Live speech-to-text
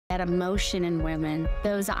that emotion in women,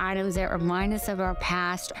 those items that remind us of our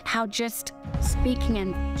past, how just speaking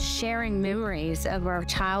and sharing memories of our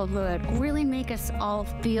childhood really make us all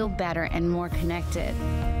feel better and more connected.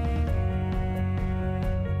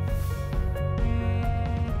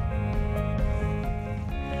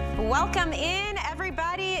 Welcome in,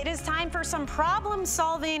 everybody. It is time for some problem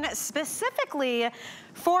solving specifically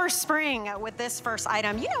for spring with this first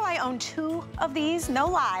item. You know, I own 2 of these, no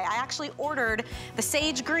lie. I actually ordered the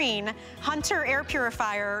Sage Green Hunter air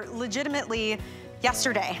purifier legitimately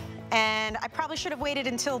yesterday. And I probably should have waited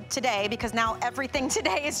until today because now everything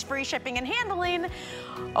today is free shipping and handling.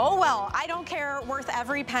 Oh well, I don't care, worth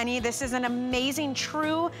every penny. This is an amazing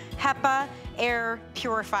true HEPA air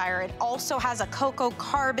purifier. It also has a cocoa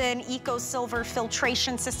carbon eco silver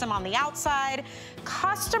filtration system on the outside.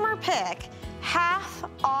 Customer pick, half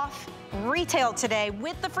off retail today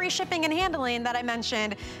with the free shipping and handling that I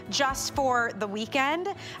mentioned just for the weekend.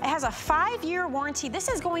 It has a 5-year warranty. This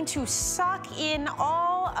is going to suck in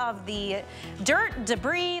all of the dirt,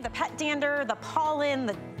 debris, the pet dander, the pollen,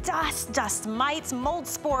 the dust mites, mold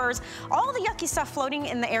spores, all the yucky stuff floating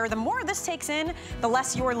in the air. The more this takes in, the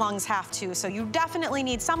less your lungs have to. So you definitely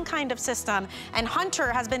need some kind of system. And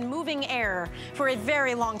Hunter has been moving air for a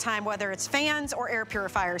very long time, whether it's fans or air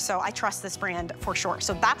purifiers. So I trust this brand for sure.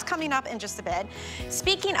 So that's coming up in just a bit.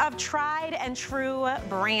 Speaking of tried and true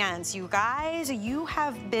brands, you guys, you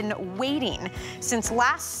have been waiting since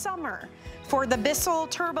last summer for the Bissell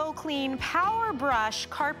Turbo Clean Power Brush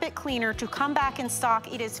Carpet Cleaner to come back in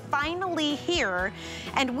stock. It is finally here,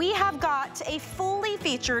 and we have got a fully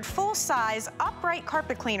featured, full-size, upright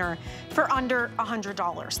carpet cleaner for under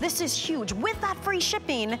 $100. This is huge, with that free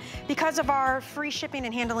shipping because of our free shipping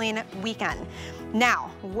and handling weekend.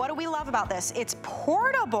 Now, what do we love about this? It's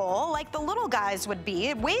portable, like the little guys would be.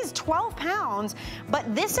 It weighs 12 pounds,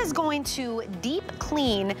 but this is going to deep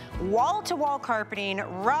clean wall-to-wall carpeting,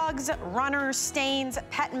 rugs, runners, stains,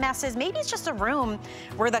 pet messes. Maybe it's just a room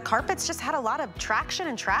where the carpets just had a lot of traction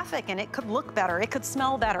and traffic and it could look better, it could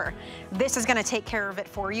smell better. This is gonna take care of it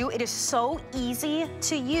for you. It is so easy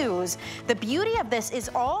to use. The beauty of this is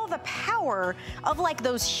all the power of like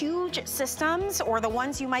those huge systems or the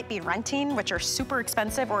ones you might be renting, which are super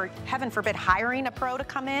expensive, or heaven forbid, hiring a pro to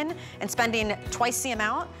come in and spending twice the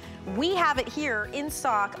amount. We have it here in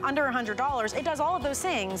stock under $100. It does all of those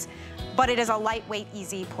things, but it is a lightweight,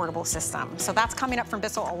 easy, portable system. So that's coming up from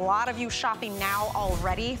Bissell. A lot of you shopping now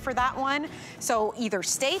already for that one. So either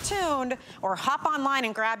stay tuned or hop online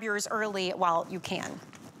and grab yours early while you can.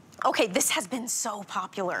 Okay, this has been so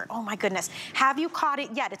popular. Oh my goodness. Have you caught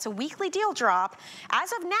it yet? It's a weekly deal drop.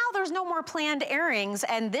 As of now, there's no more planned airings,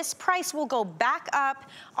 and this price will go back up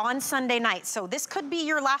on Sunday night. So this could be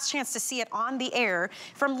your last chance to see it on the air.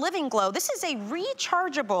 From Living Glow, this is a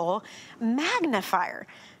rechargeable magnifier.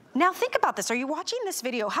 Now think about this. Are you watching this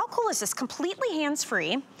video? How cool is this? Completely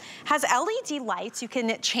hands-free, has LED lights. You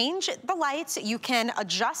can change the lights. You can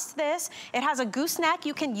adjust this. It has a gooseneck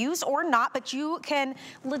you can use or not, but you can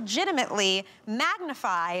legitimately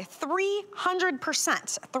magnify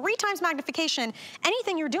 300%, 3 times magnification,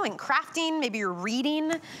 anything you're doing, crafting, maybe you're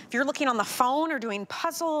reading, if you're looking on the phone or doing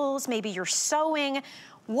puzzles, maybe you're sewing.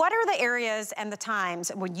 What are the areas and the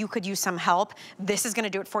times when you could use some help? This is gonna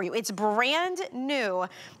do it for you. It's brand new,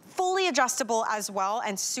 fully adjustable as well,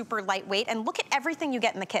 and super lightweight. And look at everything you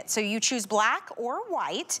get in the kit. So you choose black or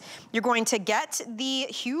white. You're going to get the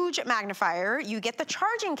huge magnifier. You get the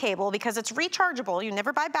charging cable because it's rechargeable. You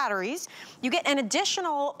never buy batteries. You get an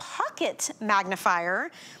additional pocket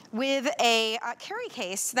magnifier with a carry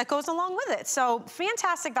case that goes along with it. So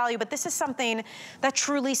fantastic value, but this is something that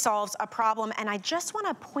truly solves a problem. And I just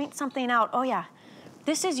wanna point something out. Oh yeah,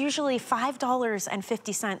 this is usually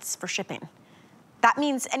 $5.50 for shipping. That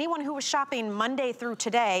means anyone who was shopping Monday through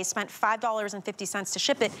today spent $5.50 to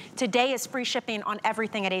ship it. Today is free shipping on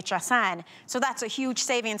everything at HSN. So that's a huge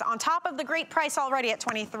savings on top of the great price already at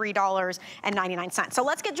 $23.99. So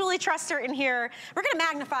let's get Julie Trester in here. We're gonna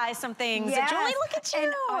magnify some things. Yes. Julie, look at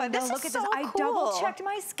you. And, this look is at so this. cool. I double checked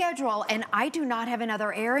my schedule and I do not have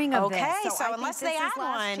another airing of this. Okay, so unless they add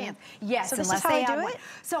one. Chance. Yes, so this unless is how they I add do one. it?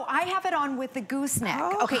 So I have it on with the gooseneck.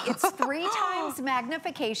 Oh. Okay, it's 3 times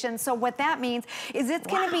magnification. So what that means is it's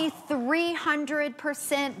gonna be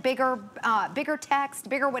 300% bigger, bigger text,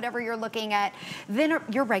 bigger whatever you're looking at than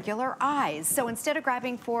your regular eyes. So instead of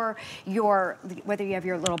grabbing for your, whether you have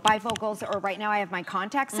your little bifocals or right now I have my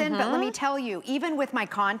contacts in, but let me tell you, even with my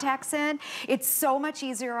contacts in, it's so much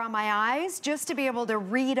easier on my eyes just to be able to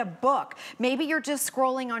read a book. Maybe you're just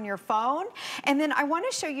scrolling on your phone. And then I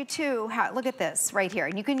wanna show you too, how, look at this right here.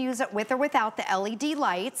 And you can use it with or without the LED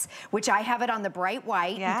lights, which I have it on the bright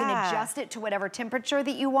white. You can adjust it to whatever temperature temperature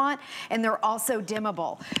that you want, and they're also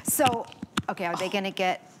dimmable. So, okay, are they gonna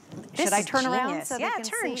get, should I turn around so they can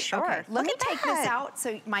see? Sure. Okay, let me take this out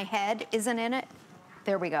so my head isn't in it.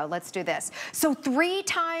 There we go, let's do this. So 3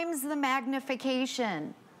 times the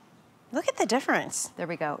magnification. Look at the difference. There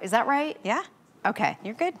we go, is that right? Yeah. Okay.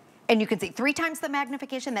 You're good. And you can see 3 times the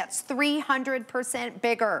magnification, that's 300%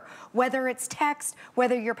 bigger. Whether it's text,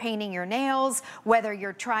 whether you're painting your nails, whether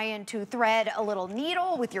you're trying to thread a little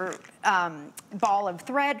needle with your ball of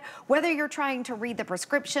thread, whether you're trying to read the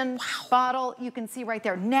prescription bottle, you can see right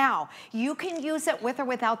there. Now, you can use it with or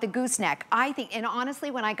without the gooseneck. I think, and honestly,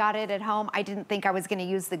 when I got it at home, I didn't think I was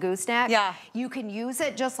gonna use the gooseneck. Yeah. You can use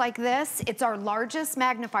it just like this. It's our largest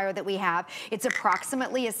magnifier that we have. It's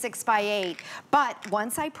approximately a 6x8, but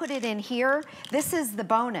once I put it in here, this is the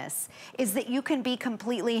bonus, is that you can be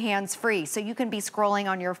completely hands-free. So you can be scrolling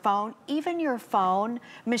on your phone, even your phone.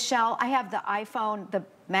 Michelle, I have the iPhone, the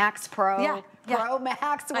Max Pro, Pro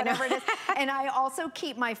Max, whatever it is. And I also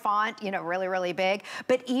keep my font, you know, really, really big.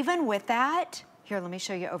 But even with that, here, let me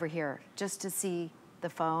show you over here, just to see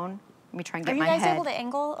the phone. Let me try and get my head. Are you guys able to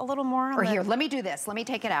angle a little more? Or here, let me do this. Let me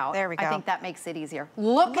take it out. There we go. I think that makes it easier.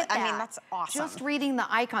 Look at that. I mean, that's awesome. Just reading the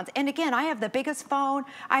icons. And again, I have the biggest phone.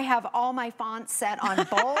 I have all my fonts set on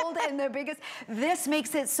bold and the biggest. This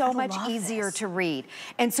makes it so much easier to read.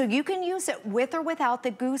 And so you can use it with or without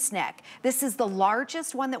the gooseneck. This is the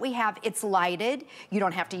largest one that we have. It's lighted. You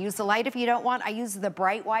don't have to use the light if you don't want. I use the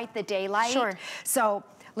bright white, the daylight. Sure. So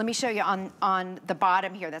let me show you on the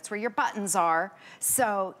bottom here. That's where your buttons are.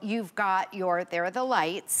 So you've got your, there are the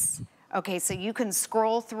lights. Okay, so you can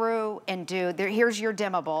scroll through and do, here's your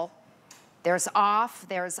dimmable. There's off,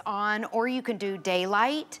 there's on, or you can do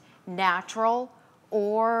daylight, natural,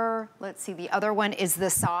 or let's see, the other one is the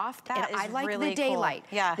soft. That and is I like really the daylight.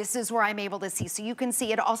 cool. Yeah. This is where I'm able to see. So you can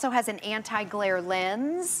see it also has an anti-glare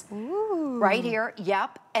lens. Ooh. Right here,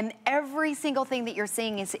 yep. And every single thing that you're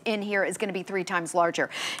seeing is in here is gonna be 3 times larger.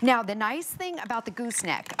 Now, the nice thing about the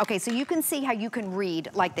gooseneck, okay, so you can see how you can read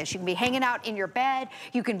like this. You can be hanging out in your bed,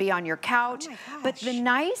 you can be on your couch. Oh my gosh. But the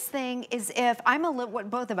nice thing is if I'm a little,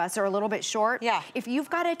 both of us are a little bit short. Yeah. If you've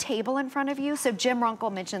got a table in front of you, so Jim Runkle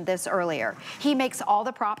mentioned this earlier. He makes all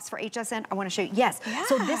the props for HSN. I wanna show you, yes. Yeah.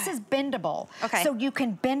 So this is bendable. Okay. So you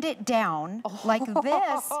can bend it down like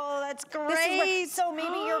this. Oh, that's great. So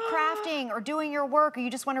maybe you're crafting or doing your work, or you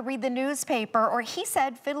just wanna read the newspaper, or he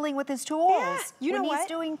said fiddling with his tools. Yeah, you know what? He's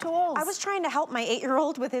doing tools. I was trying to help my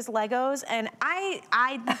 8-year-old with his Legos, and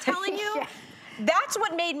I'm telling you, Yeah. That's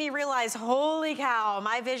what made me realize, holy cow,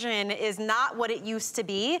 my vision is not what it used to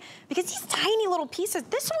be, because these tiny little pieces,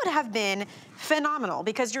 this would have been phenomenal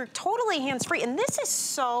because you're totally hands-free, and this is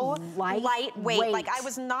so lightweight. Like, I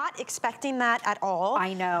was not expecting that at all.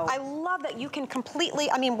 I know. I love that you can completely,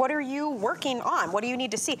 I mean, what are you working on? What do you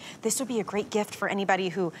need to see? This would be a great gift for anybody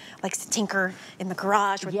who likes to tinker in the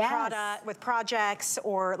garage with with projects,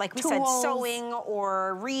 or like we said, sewing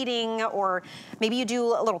or reading, or maybe you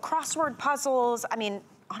do a little crossword puzzles. I mean,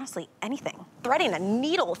 honestly, anything. Threading a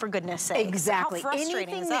needle, for goodness sake. Exactly. How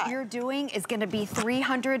frustrating Anything is that you're doing is going to be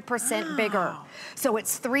 300% bigger. So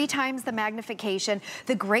it's 3 times the magnification.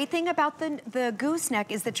 The great thing about the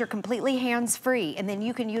gooseneck is that you're completely hands-free, and then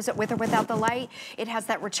you can use it with or without the light. It has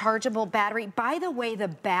that rechargeable battery. By the way, the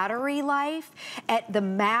battery life at the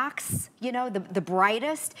max, you know, the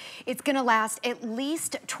brightest, it's going to last at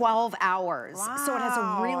least 12 hours. Wow. So it has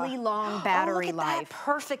a really long battery life. That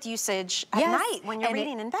perfect usage at night when you're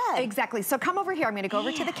reading in bed. Exactly. So come over here. I'm going to go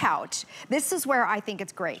over to the couch. This is where I think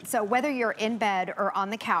it's great. So whether you're in bed or on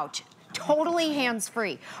the couch, totally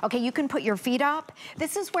hands-free. Okay, you can put your feet up.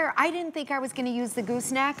 This is where I didn't think I was going to use the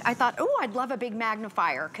gooseneck. I thought, oh, I'd love a big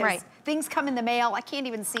magnifier, because things come in the mail. I can't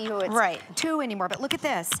even see who it's to anymore. But look at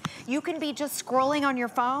this. You can be just scrolling on your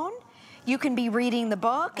phone. You can be reading the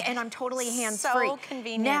book, and I'm totally hands-free. So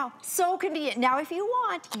convenient. Now, so convenient. Now, if you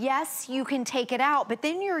want, yes, you can take it out, but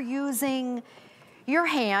then you're using your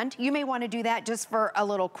hand. You may want to do that just for a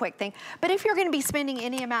little quick thing. But if you're going to be spending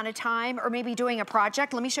any amount of time, or maybe doing a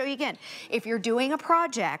project, let me show you again. If you're doing a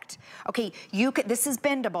project, okay, you could, this is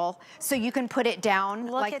bendable, so you can put it down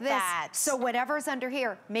like this. That. So whatever's under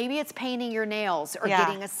here, maybe it's painting your nails or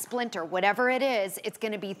getting a splinter, whatever it is, it's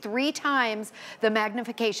going to be 3 times the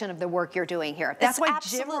magnification of the work you're doing here. That's why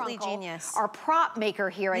Jim Runkle, our prop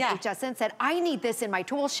maker here at HSN, said, I need this in my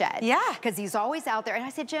tool shed. Yeah. Because he's always out there. And I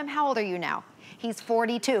said, Jim, how old are you now? He's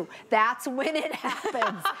 42. That's when it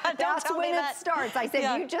happens. That's when it starts. I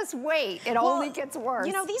said, you just wait. It only gets worse.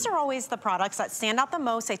 You know, these are always the products that stand out the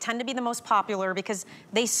most. They tend to be the most popular because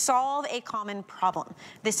they solve a common problem.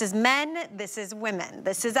 This is men, this is women,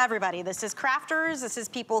 this is everybody. This is crafters, this is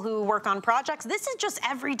people who work on projects. This is just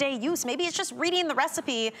everyday use. Maybe it's just reading the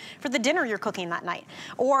recipe for the dinner you're cooking that night.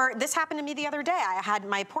 Or this happened to me the other day. I had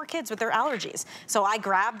my poor kids with their allergies. So I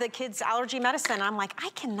grabbed the kids' allergy medicine and I'm like, I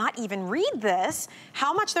cannot even read this,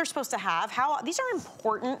 how much they're supposed to have, these are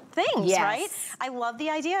important things, right? I love the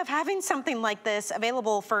idea of having something like this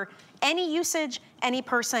available for any usage, any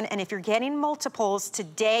person, and if you're getting multiples,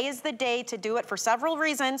 today is the day to do it for several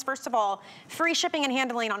reasons. First of all, free shipping and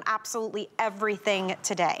handling on absolutely everything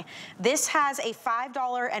today. This has a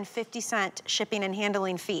 $5.50 shipping and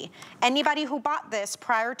handling fee. Anybody who bought this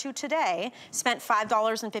prior to today spent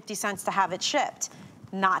 $5.50 to have it shipped.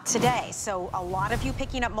 Not today. So a lot of you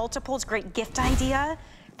picking up multiples, great gift idea.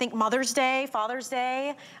 Think Mother's Day, Father's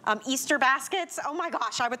Day, Easter baskets. Oh my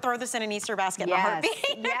gosh, I would throw this in an Easter basket in a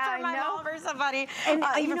heartbeat for my mom or somebody. And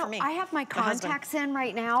even for me. I have my contacts in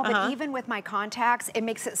right now, but even with my contacts, it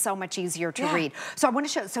makes it so much easier to read. So I want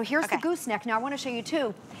to show, so here's the gooseneck. Now I want to show you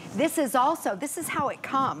too. This is how it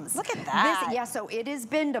comes. Look at that. So it is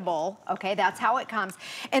bendable. Okay, that's how it comes.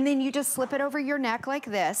 And then you just slip it over your neck like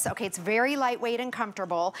this. Okay, it's very lightweight and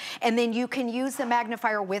comfortable. And then you can use the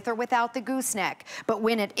magnifier with or without the gooseneck. But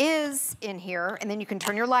when it is in here, and then you can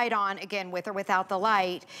turn your light on, again, with or without the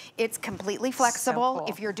light. It's completely flexible. So cool.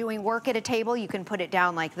 If you're doing work at a table, you can put it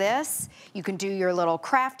down like this. You can do your little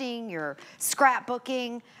crafting, your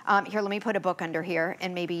scrapbooking. Here, let me put a book under here,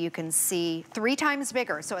 and maybe you can see 3 times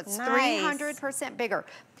bigger. So it's 300% bigger.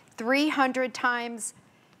 300%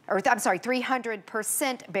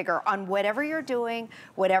 bigger on whatever you're doing,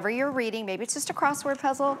 whatever you're reading. Maybe it's just a crossword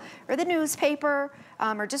puzzle or the newspaper,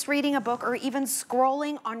 or just reading a book, or even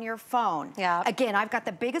scrolling on your phone. Again, I've got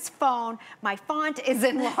the biggest phone. My font is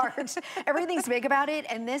enlarged. Everything's big about it.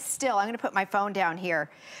 And this still, I'm gonna put my phone down here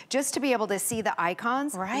just to be able to see the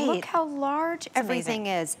icons. Look how large everything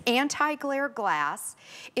is. Anti-glare glass.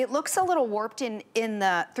 It looks a little warped through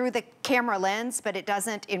the camera lens, but it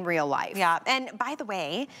doesn't in real life. And by the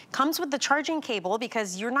way, comes with the charging cable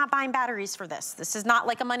because you're not buying batteries for this. This is not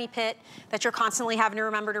like a money pit that you're constantly having to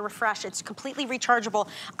remember to refresh. It's completely rechargeable.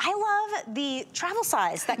 I love the travel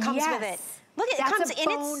size that comes with it. Look, it comes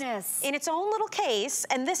in its own little case,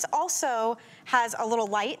 and this also has a little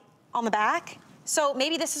light on the back. So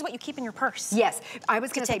maybe this is what you keep in your purse. Yes, I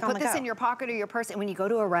was gonna say, put this in your pocket or your purse, and when you go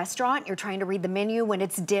to a restaurant, you're trying to read the menu when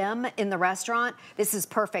it's dim in the restaurant, this is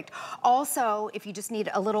perfect. Also, if you just need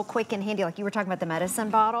a little quick and handy, like you were talking about the medicine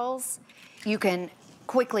bottles, you can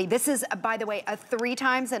quickly, this is, by the way, a 3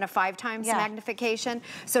 times and a 5 times magnification.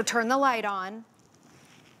 So turn the light on.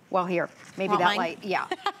 Well, here, maybe that light, there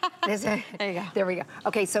you go. There we go.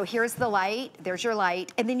 Okay, so here's the light, there's your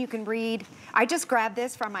light, and then you can read. I just grabbed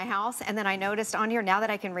this from my house, and then I noticed on here, now that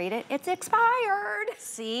I can read it, it's expired.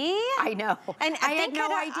 See? I know. And I had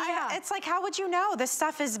no idea. It's like, how would you know? This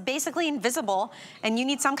stuff is basically invisible, and you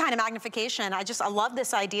need some kind of magnification. I love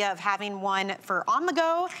this idea of having one for on the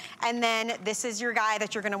go, and then this is your guy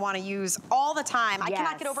that you're gonna wanna use all the time. I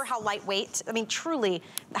cannot get over how lightweight, I mean, truly,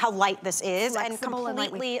 how light this is, and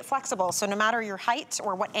completely flexible. So no matter your height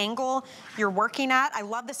or what angle you're working at, I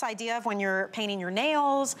love this idea of when you're painting your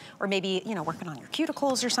nails or maybe, you know, working on your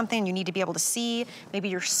cuticles or something, you need to be able to see, maybe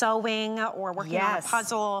you're sewing or working on a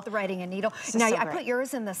puzzle. Threading a needle. Now, I put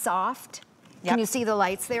yours in the soft. Can you see the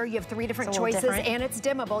lights there? You have 3 different choices, and it's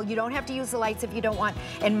dimmable. You don't have to use the lights if you don't want,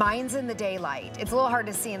 and mine's in the daylight. It's a little hard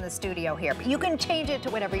to see in the studio here, but you can change it to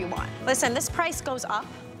whatever you want. Listen, this price goes up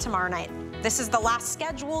tomorrow night. This is the last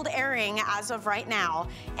scheduled airing as of right now,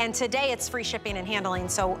 and today it's free shipping and handling,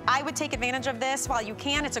 so I would take advantage of this while you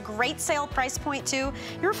can. It's a great sale price point too.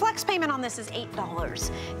 Your flex payment on this is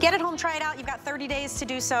 $8. Get it home, try it out. You've got 30 days to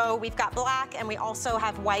do so. We've got black, and we also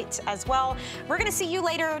have white as well. We're gonna see you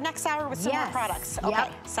later next hour with some more products. Okay,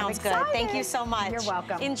 sounds good. Thank you so much. You're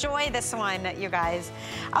welcome. Enjoy this one, you guys.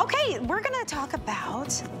 Okay, we're gonna talk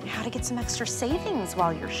about how to get some extra savings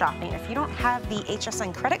while you're shopping. If you don't have the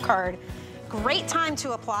HSN credit card, great time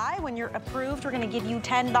to apply. When you're approved, we're gonna give you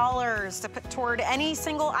 $10 to put toward any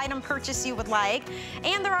single item purchase you would like.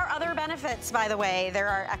 And there are other benefits, by the way. There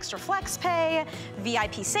are extra flex pay,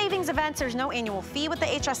 VIP savings events. There's no annual fee with the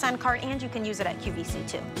HSN card, and you can use it at QVC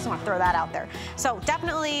too. Just wanna throw that out there. So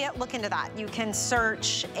definitely look into that. You can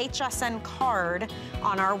search HSN card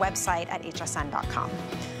on our website at hsn.com.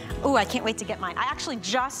 Ooh, I can't wait to get mine. I actually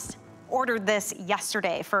just ordered this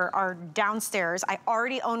yesterday for our downstairs. I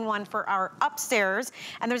already own one for our upstairs,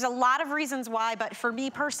 and there's a lot of reasons why, but for me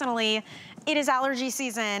personally, it is allergy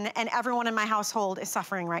season, and everyone in my household is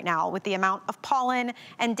suffering right now with the amount of pollen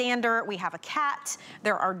and dander. We have a cat,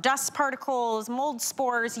 there are dust particles, mold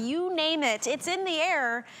spores, you name it, it's in the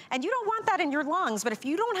air, and you don't want that in your lungs. But if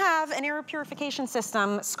you don't have an air purification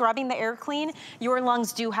system scrubbing the air clean, your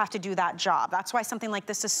lungs do have to do that job. That's why something like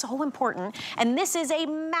this is so important. And this is a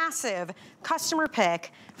massive customer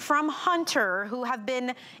pick from Hunter, who have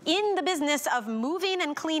been in the business of moving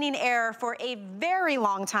and cleaning air for a very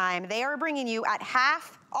long time. They are bringing you at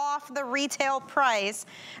half off the retail price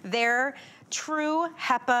their true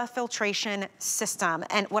HEPA filtration system.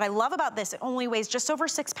 And what I love about this, it only weighs just over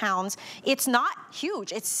 6 pounds. It's not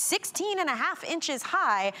huge, it's 16.5 inches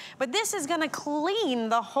high, but this is gonna clean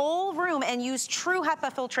the whole room and use true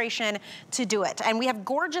HEPA filtration to do it. And we have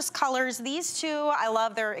gorgeous colors. These two, I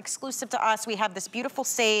love, they're exclusive to us. We have this beautiful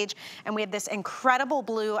sage, and we have this incredible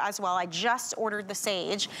blue as well. I just ordered the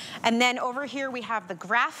sage. And then over here we have the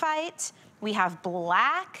graphite, we have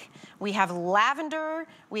black, we have lavender,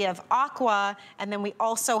 we have aqua, and then we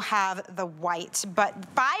also have the white. But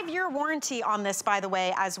 5-year warranty on this, by the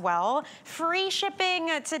way, as well. Free shipping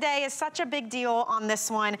today is such a big deal on this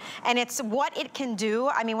one, and it's what it can do.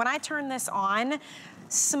 I mean, when I turn this on,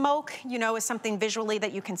 smoke, you know, is something visually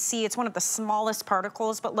that you can see. It's one of the smallest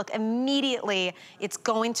particles, but look, immediately it's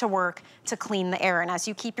going to work to clean the air. And as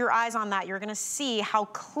you keep your eyes on that, you're gonna see how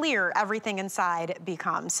clear everything inside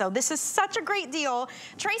becomes. So this is such a great deal.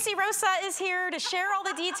 Tracy Rosa is here to share all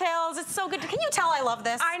the details. It's so good. Can you tell I love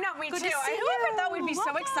this? I know, me Good too. Whoever thought we'd be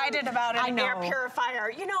so excited about an air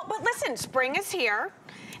purifier? You know, but listen, spring is here.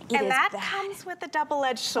 And that comes with a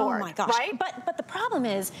double-edged sword, oh my gosh. right? But the problem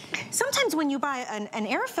is, sometimes when you buy an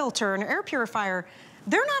air filter, an air purifier,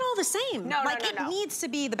 they're not all the same. No, it needs to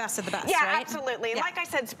be the best of the best, yeah, right? Absolutely. Yeah. Like I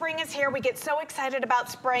said, spring is here. We get so excited about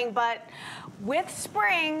spring, but with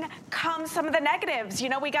spring comes some of the negatives. You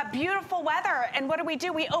know, we got beautiful weather, and what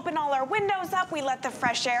do? We open all our windows up, we let the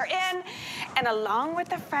fresh air in, and along with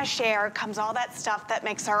the fresh air comes all that stuff that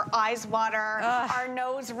makes our eyes water, our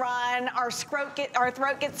nose run, our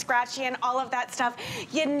throat gets scratchy, and all of that stuff.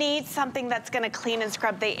 You need something that's gonna clean and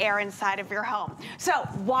scrub the air inside of your home. So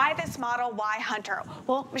why this model, why Hunter?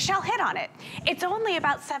 Well, Michelle hit on it. It's only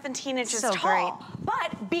about 17 inches tall. Great.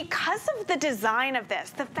 But because of the design of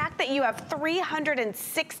this, the fact that you have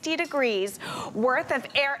 360 degrees worth of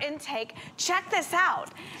air intake, check this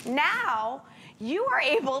out. Now, you are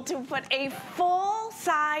able to put a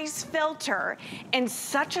full-size filter in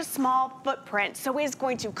such a small footprint, so it's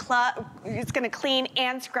going to clean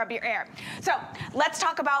and scrub your air. So let's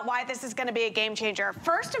talk about why this is going to be a game changer.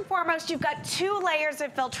 First and foremost, you've got 2 layers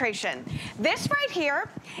of filtration. This right here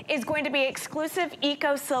is going to be exclusive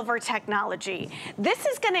Eco Silver technology. This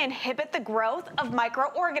is going to inhibit the growth of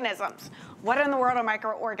microorganisms. What in the world are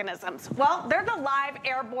microorganisms? Well, they're the live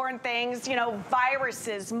airborne things, you know,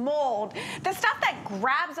 viruses, mold, the stuff that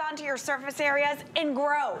grabs onto your surface areas and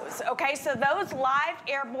grows, okay? So those live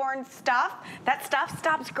airborne stuff, that stuff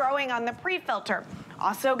stops growing on the pre-filter.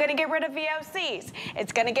 Also gonna get rid of VOCs.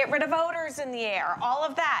 It's gonna get rid of odors in the air, all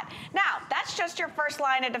of that. Now, that's just your first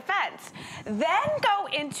line of defense. Then go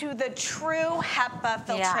into the true HEPA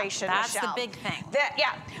filtration, that's Michelle. the big thing.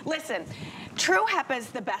 Listen, true HEPA is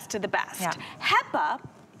the best of the best. Yeah. HEPA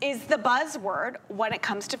is the buzzword when it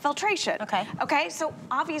comes to filtration. Okay. Okay, so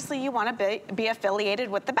obviously you want to be affiliated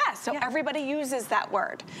with the best, so everybody uses that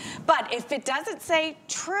word. But if it doesn't say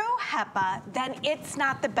true HEPA, then it's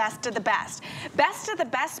not the best of the best. Best of the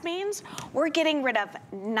best means we're getting rid of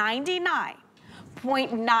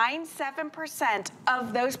 99.97%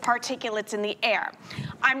 of those particulates in the air.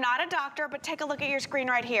 I'm not a doctor, but take a look at your screen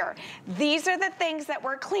right here. These are the things that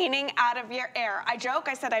we're cleaning out of your air. I joke,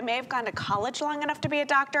 I said I may have gone to college long enough to be a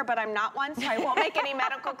doctor, but I'm not one, so I won't make any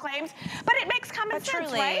medical claims. But it makes common sense,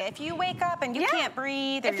 truly, right? If you wake up and you can't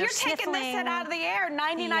breathe, or if you're taking this out of the air,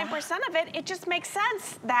 99% of it just makes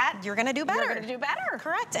sense that you're gonna do better. You're gonna do better.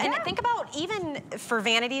 Correct. And think about, even for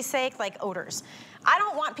vanity's sake, like odors. I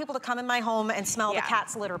don't want people to come in my home and smell the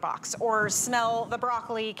cat's litter box or smell the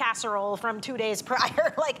broccoli casserole from 2 days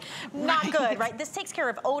prior. Like, not good, right? This takes care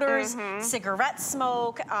of odors, cigarette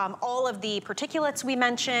smoke, all of the particulates we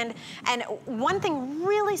mentioned. And one thing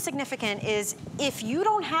really significant is if you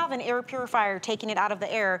don't have an air purifier taking it out of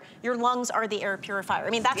the air, your lungs are the air purifier.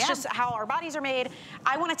 I mean, that's just how our bodies are made.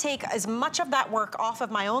 I want to take as much of that work off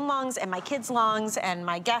of my own lungs and my kids' lungs and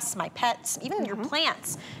my guests, my pets, even your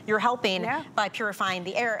plants. You're helping by purifying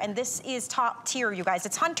the air, and this is top tier, you guys.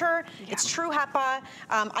 It's Hunter, it's true HEPA.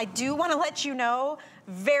 I do want to let you know,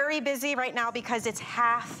 very busy right now because it's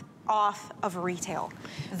half off of retail.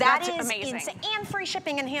 That's amazing. Insane. And free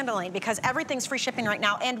shipping and handling, because everything's free shipping right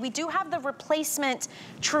now. And we do have the replacement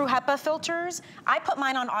True HEPA filters. I put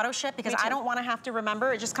mine on auto ship because I don't want to have to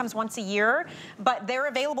remember. It just comes once a year. But they're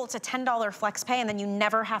available. It's a $10 flex pay, and then you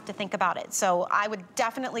never have to think about it. So I would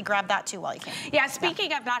definitely grab that too while you can. Yeah,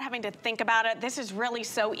 speaking of not having to think about it, this is really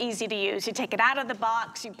so easy to use. You take it out of the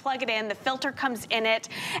box, you plug it in, the filter comes in it,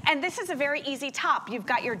 and this is a very easy top. You've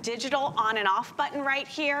got your digital on and off button right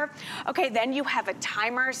here. Okay, then you have a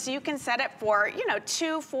timer, so you can set it for, you know,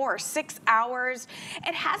 2, 4, 6 hours.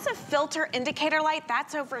 It has a filter indicator light,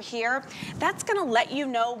 that's over here. That's gonna let you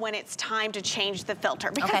know when it's time to change the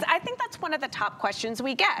filter, because I think that's one of the top questions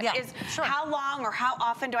we get is how long or how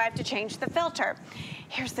often do I have to change the filter?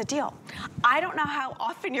 Here's the deal. I don't know how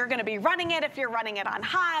often you're gonna be running it, if you're running it on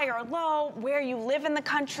high or low, where you live in the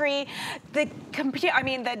country. The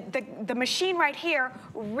machine right here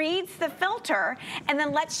reads the filter and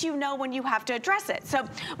then lets you know when you have to address it. So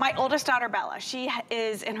my oldest daughter, Bella, she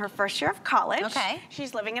is in her first year of college.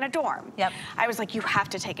 She's living in a dorm. I was like, you have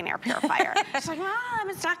to take an air purifier. She's like, Mom,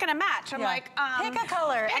 it's not gonna match. I'm like, pick a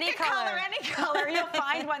color, any color. You'll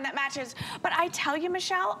find one that matches. But I tell you,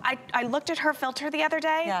 Michelle, I looked at her filter the other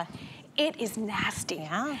day. It is nasty.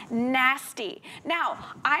 Nasty. Now,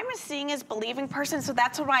 I'm a seeing is believing person, so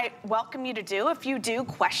that's what I welcome you to do. If you do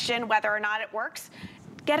question whether or not it works,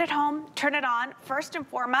 get it home, turn it on. First and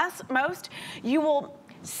foremost, you will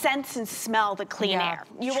sense and smell the clean air.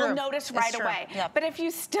 You will notice right away. But if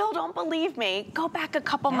you still don't believe me, go back a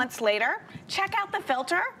couple months later, check out the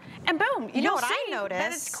filter, and boom, you know what I noticed?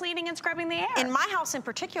 That it's cleaning and scrubbing the air. In my house in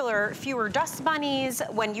particular, fewer dust bunnies.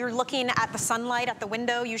 When you're looking at the sunlight at the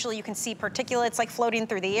window, usually you can see particulates like floating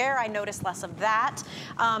through the air. I notice less of that.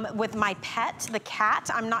 With my pet, the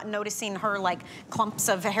cat, I'm not noticing her like clumps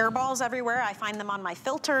of hairballs everywhere. I find them on my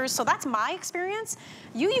filters. So that's my experience.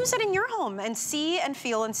 You use it in your home and see and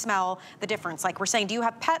feel and smell the difference. Like we're saying, do you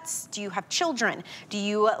have pets? Do you have children? Do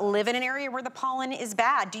you live in an area where the pollen is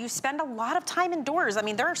bad? Do you spend a lot of time indoors? I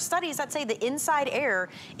mean, there are studies that say the inside air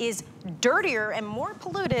is dirtier and more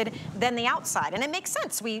polluted than the outside. And it makes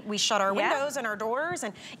sense. We shut our windows and our doors,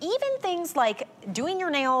 and even things like doing your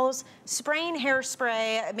nails, spraying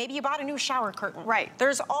hairspray, maybe you bought a new shower curtain.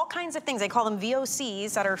 There's all kinds of things. They call them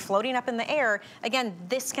VOCs that are floating up in the air. Again,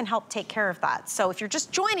 this can help take care of that. So if you're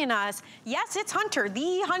just joining us, yes, it's Hunter,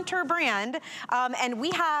 the Hunter brand. And we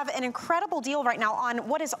have an incredible deal right now on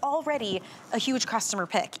what is already a huge customer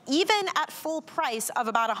pick. Even at full price of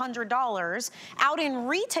about $100, out in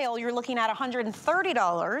retail, you're looking at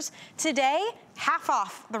 $130. Today, half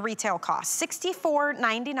off the retail cost,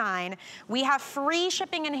 $64.99. We have free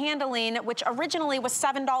shipping and handling, which originally was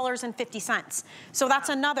 $7.50. So that's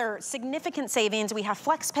another significant savings. We have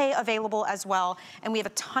flex pay available as well, and we have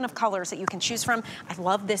a ton of colors that you can choose from. I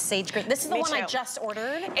love this sage green. This is the one I just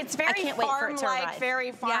ordered. It's very farm-like,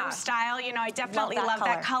 very farm style. You know, I definitely love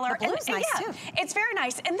that color. The blue's nice too. It's very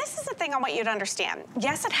nice. And this is the thing I want you to understand.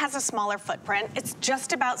 Yes, it has a smaller footprint. It's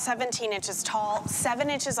just about 17 inches tall, 7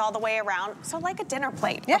 inches all the way around. So like a dinner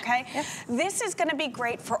plate, okay? This is gonna be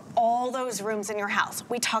great for all those rooms in your house.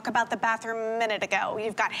 We talked about the bathroom a minute ago.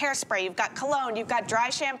 You've got hairspray, you've got cologne, you've got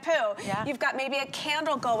dry shampoo, you've got maybe a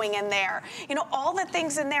candle going in there. You know, all the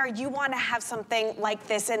things in there, you wanna have something like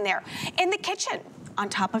this in there. In the kitchen, on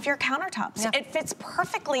top of your countertops. It fits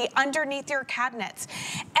perfectly underneath your cabinets.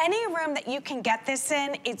 Any room that you can get this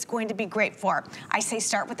in, it's going to be great for. I say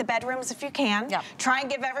start with the bedrooms if you can. Try and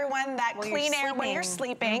give everyone that clean air when you're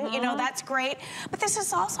sleeping. You know, that's great. But this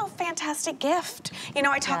is also a fantastic gift. You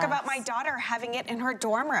know, I talk about my daughter having it in her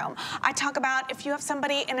dorm room. I talk about if you have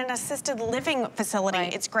somebody in an assisted living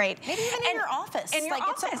facility, it's great. Maybe even in your office. In your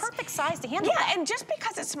office. It's a perfect size to handle. Yeah, and just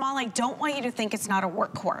because it's small, I don't want you to think it's not a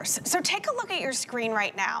workhorse. So take a look at your screen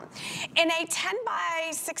right now. In a 10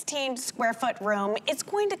 by 16 square foot room, it's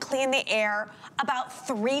going to clean the air about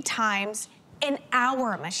 3 times an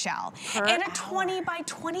hour, Michelle. In a 20 by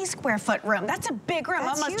 20 square foot room, that's a big room,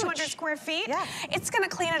 almost huge. 200 square feet. It's gonna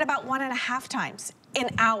clean it about 1.5 times an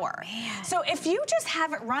hour. So if you just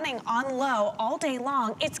have it running on low all day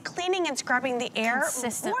long, it's cleaning and scrubbing the air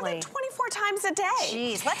more than 24 times a day.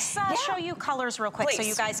 Jeez, let's show you colors real quick so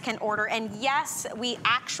you guys can order. And yes, we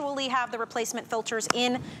actually have the replacement filters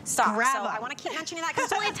in stock. So I want to keep mentioning that because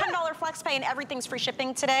it's only a $10 flex pay and everything's free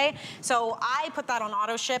shipping today. So I put that on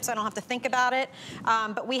auto ship so I don't have to think about it.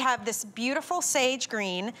 But we have this beautiful sage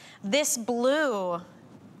green, this blue.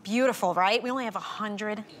 Beautiful, right? We only have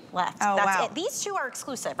 100 left. Oh, That's wow. it. These two are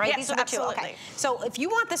exclusive, right? Yes, These are the absolutely. two. Okay. So if you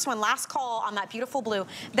want this one, last call on that beautiful blue.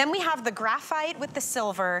 Then we have the graphite with the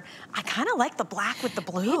silver. I kind of like the black with the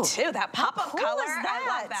blue. Me too. That pop-up cool color, is that?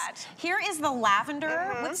 I love that. Here is the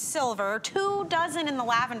lavender with silver. 2 dozen in the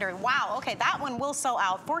lavender. Wow, okay, that one will sell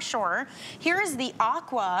out for sure. Here is the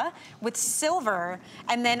aqua with silver,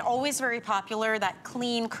 and then always very popular, that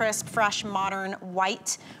clean, crisp, fresh, modern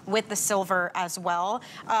white with the silver as well.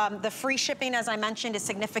 The free shipping, as I mentioned, is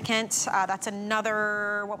significant. That's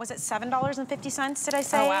another, what was it, $7.50, did I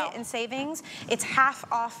say, in savings? It's half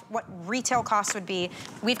off what retail costs would be.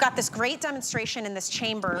 We've got this great demonstration in this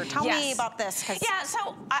chamber. Tell me about this. Yeah,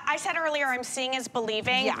 so I said earlier, I'm seeing is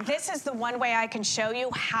believing. Yeah. This is the one way I can show you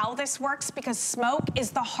how this works, because smoke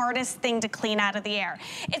is the hardest thing to clean out of the air.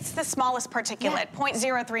 It's the smallest particulate,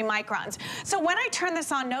 0.03 microns. So when I turn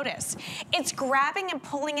this on, notice, it's grabbing and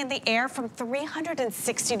pulling in the air from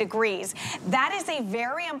 360 degrees. That is a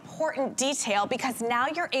very important detail, because now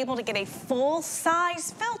you're able to get a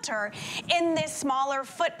full-size filter in this smaller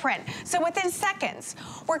footprint. So within seconds,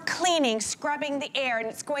 we're cleaning, scrubbing the air, and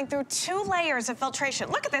it's going through 2 layers of filtration.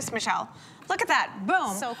 Look at this, Michelle. Look at that,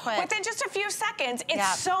 boom. So quick. Within just a few seconds,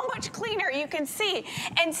 it's so much cleaner, you can see.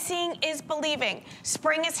 And seeing is believing.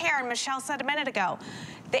 Spring is here, and Michelle said a minute ago,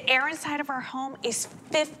 the air inside of our home is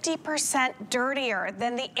 50% dirtier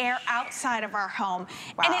than the air outside of our home.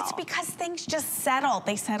 Wow. And it's because things just settle.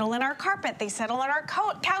 They settle in our carpet, they settle in our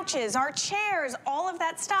couches, our chairs, all of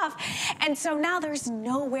that stuff. And so now there's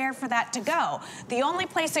nowhere for that to go. The only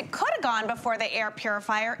place it could have gone before the air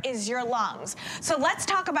purifier is your lungs. So let's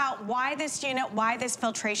talk about why this unit, why this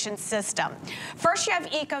filtration system. First, you have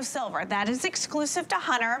Eco Silver. That is exclusive to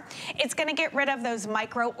Hunter. It's gonna get rid of those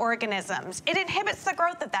microorganisms. It inhibits the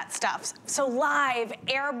growth of that stuff. So live,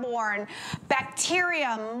 airborne,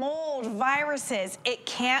 bacteria, mold, viruses, it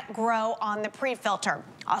can't grow on the pre-filter.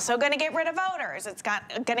 Also gonna get rid of odors. It's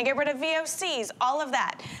gonna get rid of VOCs, all of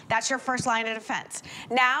that. That's your first line of defense.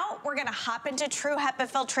 Now, we're gonna hop into true HEPA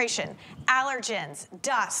filtration. Allergens,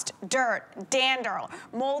 dust, dirt, dander,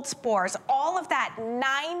 mold spores, all of that,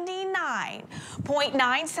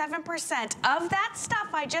 99.97% of that stuff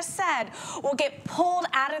I just said will get pulled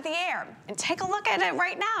out of the air. And take a look at it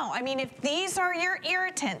right now. I mean, if these are your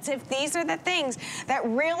irritants, if these are the things that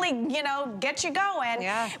really, you know, get you going,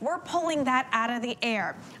 we're pulling that out of the air.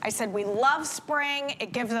 I said we love spring.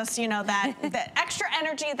 It gives us, you know, that extra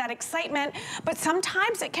energy, that excitement, but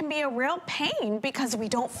sometimes it can be a real pain because we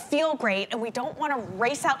don't feel great and we don't want to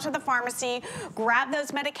race out to the pharmacy, grab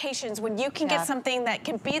those medications when you can get something that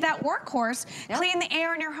can be that workhorse, clean the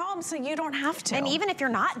air in your home so you don't have to. And even if you're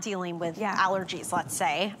not dealing with allergies, let's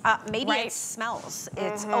say, maybe it's smells,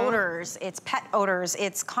 it's odors, it's pet odors,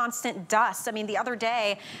 it's constant dust. I mean, the other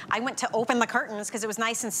day I went to open the curtains because it was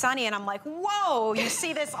nice and sunny, and I'm like, whoa, you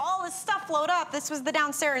see this, all this stuff float up. This was the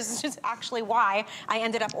downstairs. This is actually why I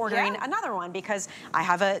ended up ordering another one, because I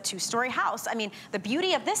have a 2-story house. I mean, the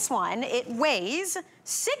beauty of this one, it weighs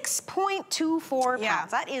 6.24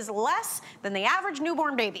 pounds. That is less than the average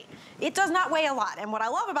newborn baby. It does not weigh a lot. And what I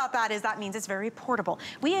love about that is that means it's very portable.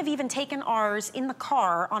 We have even taken ours in the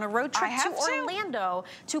car on a road trip to Orlando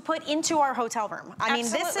to put into our hotel room. I mean,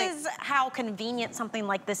 this is how convenient something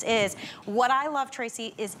like this is. What I love,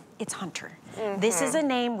 Tracy, is it's Hunter. This is a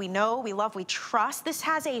name we know, we love, we trust. This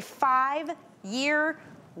has a 5-year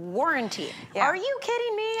warranty. Are you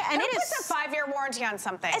kidding me? And it is a 5-year warranty on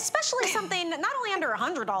something. Especially something not only under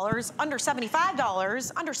 $100, under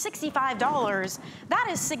 $75, under $65. That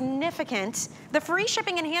is significant. The free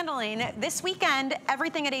shipping and handling, this weekend,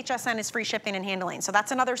 everything at HSN is free shipping and handling. So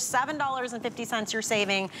that's another $7.50 you're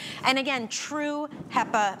saving. And again, true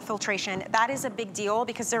HEPA filtration. That is a big deal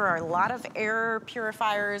because there are a lot of air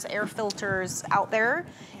purifiers, air filters out there.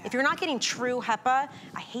 If you're not getting true HEPA,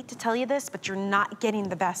 I hate to tell you this, but you're not getting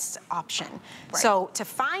the best option. So to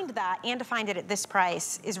find that and to find it at this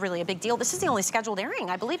price is really a big deal. This is the only scheduled airing,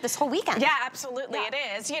 I believe, this whole weekend. Yeah, absolutely it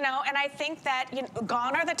is. You know, and I think that, you know,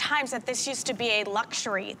 gone are the times that this used to be a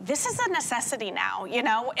luxury. This is a necessity now, you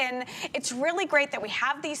know, and it's really great that we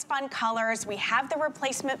have these fun colors, we have the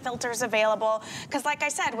replacement filters available, because like I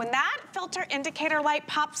said, when that filter indicator light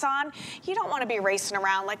pops on, you don't want to be racing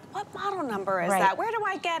around like, what model number is that? Where do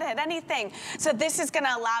I get it? Anything. So this is going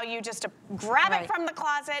to allow you just to grab it from the closet,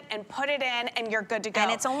 closet and put it in, and you're good to go.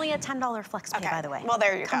 And it's only a $10 flex pay, by the way. Well,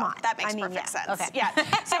 there you Come go. on. That makes perfect sense. Okay. Yeah.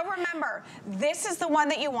 So remember, this is the one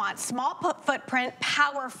that you want. Small footprint,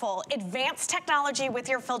 powerful, advanced technology with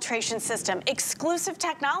your filtration system. Exclusive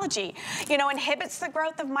technology, you know, inhibits the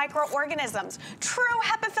growth of microorganisms. True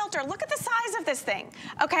HEPA filter. Look at the size of this thing,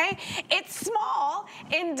 okay? It's small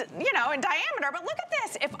in, you know, in diameter, but look at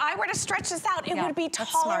this. If I were to stretch this out, it would be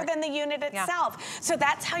taller than the unit itself. So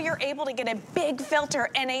that's how you're able to get a big filter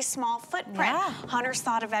in a small footprint. Hunter's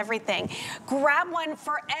thought of everything. Grab one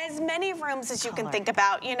for as many rooms as you can think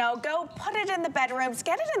about. You know, go put it in the bedrooms,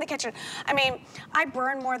 get it in the kitchen. I mean, I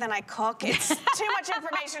burn more than I cook. It's too much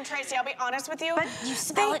information, Tracy, I'll be honest with you. But you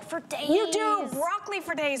smell it for days. You do. Broccoli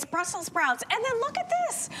for days, Brussels sprouts. And then look at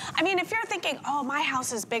this. I mean, if you're thinking, oh, my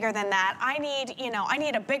house is bigger than that, I need, you know, I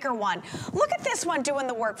need a bigger one. Look at this one doing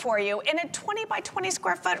the work for you. In a 20 by 20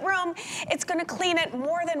 square foot room, it's gonna clean it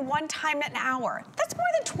more than one time an hour. That's more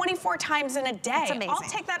than 24 times in a day. That's amazing. I'll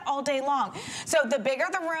take that all day long. So the bigger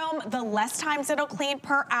the room, the less times it'll clean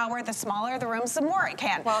per hour. The smaller the rooms, the more it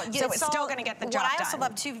can. Well, so it's still gonna get the job done. What I also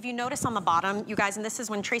love too, if you notice on the bottom, you guys, and this is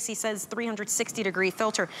when Tracy says 360-degree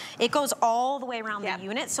filter, it goes all the way around the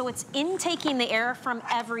unit, so it's intaking the air from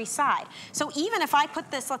every side. So even if I put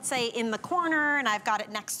this, let's say, in the corner, and I've got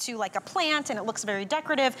it next to like a plant, and it looks very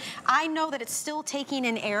decorative, I know that it's still taking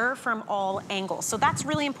in air from all angles. So that's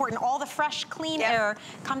really important. All the fresh, clean air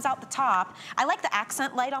comes out the top. I like the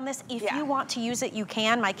accent light on this. If you want to use it, you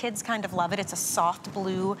can. My kids kind of love it. It's a soft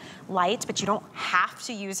blue light, but you don't have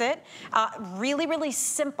to use it. Really, really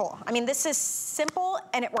simple. I mean, this is simple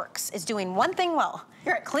and it works. It's doing one thing well.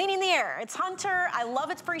 You're cleaning the air. It's Hunter. I love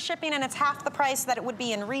its free shipping, and it's half the price that it would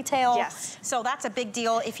be in retail. Yes. So that's a big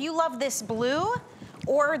deal. If you love this blue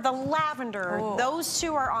or the lavender, those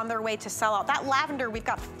two are on their way to sell out. That lavender, we've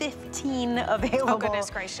got 15 available. Oh, goodness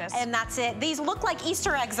gracious. And that's it. These look like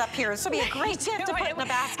Easter eggs up here. This would be a great gift to put in a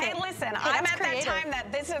basket. Hey, listen, I'm at that time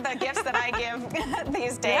that these are the gifts that I give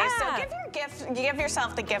these days. So give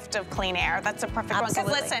yourself the gift of clean air. That's a perfect one. Because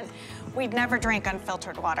listen, we'd never drink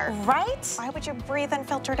unfiltered water. Right? Why would you breathe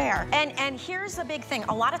unfiltered air? And here's the big thing.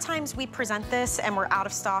 A lot of times we present this and we're out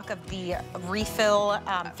of stock of the refill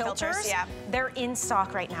filters. They're in stock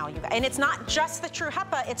right now, you guys. And it's not just the True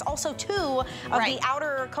HEPA, it's also two of the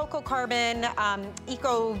outer cocoa carbon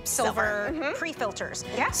eco silver pre-filters.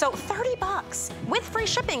 So $30 with free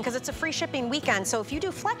shipping, because it's a free shipping weekend. So if you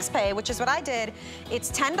do flex pay, which is what I did,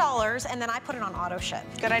 it's $10 and then I put it on auto ship.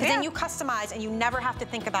 Good idea. Then you customize and you never have to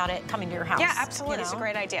think about it coming to your house. Yeah, absolutely. It's a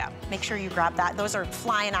great idea. Make sure you grab that. Those are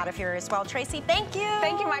flying out of here as well. Tracy, thank you.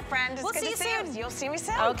 Thank you, my friend. It's we'll good see you soon. You'll see me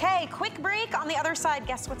soon. Okay, quick break. On the other side,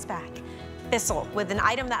 guess what's back? Bissell, with an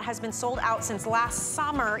item that has been sold out since last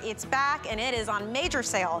summer. It's back and it is on major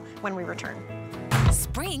sale when we return.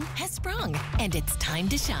 Spring has sprung, and it's time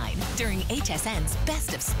to shine during HSN's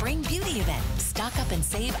Best of Spring Beauty event. Stock up and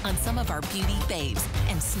save on some of our beauty faves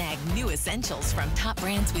and snag new essentials from top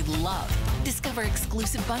brands we love. Discover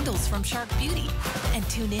exclusive bundles from Shark Beauty and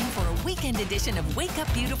tune in for a weekend edition of Wake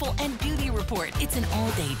Up Beautiful and Beauty Report. It's an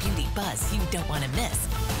all-day beauty buzz you don't want to miss.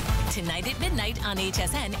 Tonight at midnight on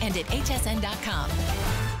HSN and at hsn.com.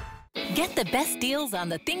 Get the best deals on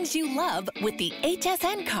the things you love with the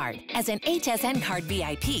HSN card. As an HSN card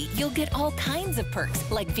VIP, you'll get all kinds of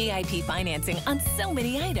perks, like VIP financing on so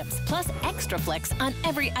many items, plus extra flex on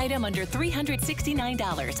every item under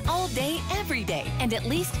 $369 all day, every day, and at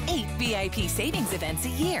least 8 VIP savings events a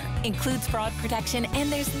year. Includes fraud protection,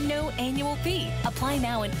 and there's no annual fee. Apply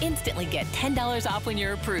now and instantly get $10 off when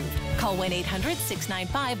you're approved. Call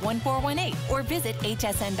 1-800-695-1418 or visit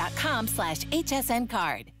hsn.com/HSN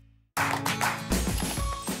card.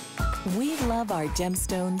 We love our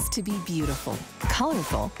gemstones to be beautiful,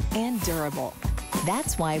 colorful, and durable.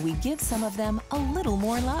 That's why we give some of them a little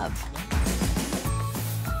more love.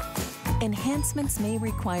 Enhancements may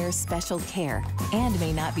require special care and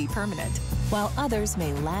may not be permanent, while others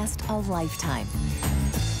may last a lifetime.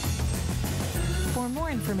 For more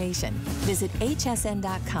information, visit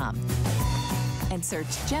hsn.com and search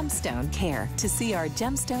Gemstone Care to see our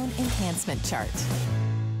gemstone enhancement chart.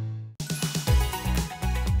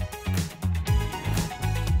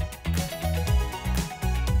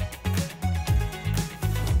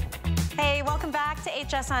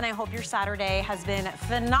 HSN. I hope your Saturday has been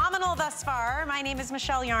phenomenal thus far. My name is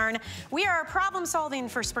Michelle Yarn. We are problem solving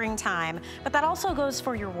for springtime, but that also goes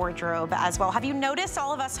for your wardrobe as well. Have you noticed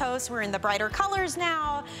all of us hosts, we're in the brighter colors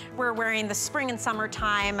now. We're wearing the spring and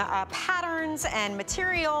summertime patterns and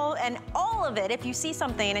material and all of it. If you see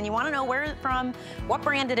something and you want to know where it's from, what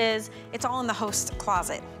brand it is, it's all in the host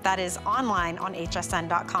closet. That is online on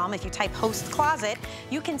hsn.com. If you type host closet,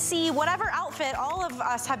 you can see whatever outfit all of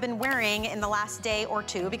us have been wearing in the last day or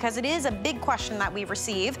two, because it is a big question that we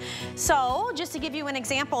receive. So just to give you an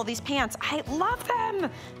example, these pants, I love them.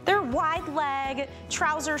 They're wide leg,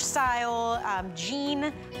 trouser style,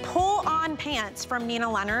 jean, pull on pants from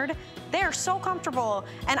Nina Leonard. They're so comfortable.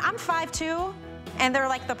 And I'm 5'2", and they're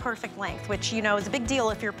like the perfect length, which you know is a big deal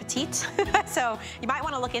if you're petite. So you might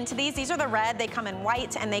want to look into these. These are the red. They come in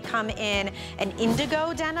white and they come in an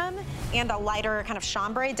indigo denim and a lighter kind of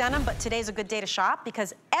chambray denim. But today's a good day to shop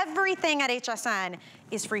because everything at HSN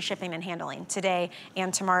is free shipping and handling today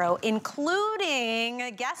and tomorrow,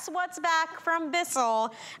 including, guess what's back from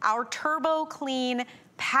Bissell, our Turbo Clean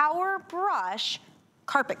Power Brush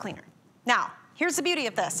Carpet Cleaner. Now, here's the beauty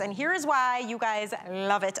of this, and here is why you guys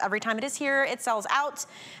love it. Every time it is here, it sells out.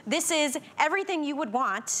 This is everything you would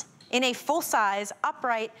want in a full-size,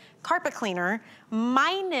 upright carpet cleaner,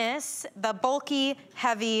 minus the bulky,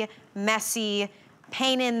 heavy, messy,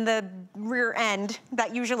 pain in the rear end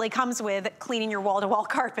that usually comes with cleaning your wall-to-wall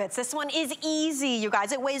carpets. This one is easy, you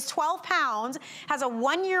guys. It weighs 12 pounds, has a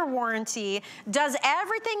 1-year warranty, does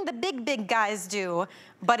everything the big guys do,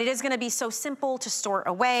 but it is gonna be so simple to store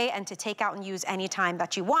away and to take out and use anytime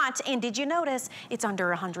that you want. And did you notice it's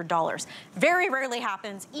under $100? Very rarely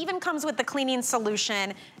happens. Even comes with the cleaning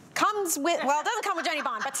solution. Comes with, well, it doesn't come with Jenny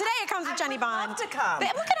Bond, but today it comes with Jenny Bond. To come.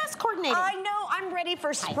 Look at us coordinating. I know, I'm ready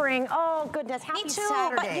for spring. Oh goodness, happy Me too,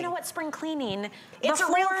 Saturday. but you know what, spring cleaning, it's the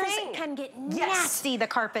a real floors thing. can get nasty, the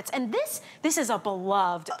carpets, and this is a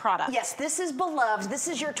beloved product. Yes, this is beloved. This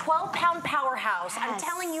is your 12-pound powerhouse. Yes. I'm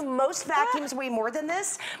telling you, most vacuums weigh more than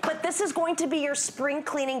this, but this is going to be your spring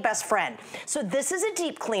cleaning best friend. So this is a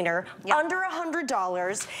deep cleaner, under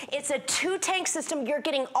 $100. It's a 2-tank system. You're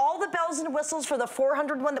getting all the bells and whistles for the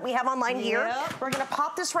 400 one that we have online here. We're gonna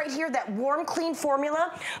pop this right here, that warm, clean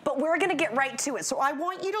formula, but we're gonna get right to it. So I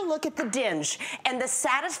want you to look at the dinge and the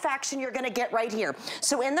satisfaction you're gonna get right here.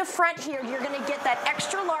 So in the front here, you're gonna get that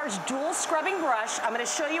extra large dual scrubbing brush. I'm gonna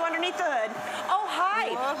show you underneath the hood. Oh, hi,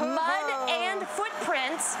 mud and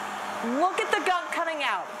footprints. Look at the gunk coming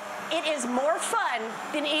out. It is more fun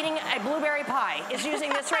than eating a blueberry pie, is using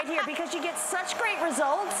this right here, because you get such great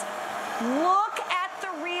results. Look at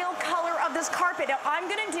the real color of this carpet. Now I'm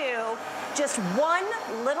gonna do just one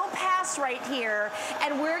little pass right here,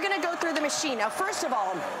 and we're gonna go through the machine. Now first of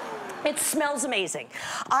all, it smells amazing.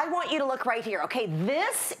 I want you to look right here, okay?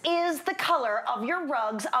 This is the color of your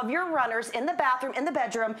rugs, of your runners in the bathroom, in the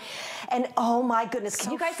bedroom, and oh my goodness,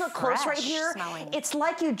 can you guys look close right here? Smelling. It's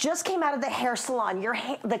like you just came out of the hair salon.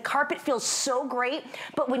 The carpet feels so great,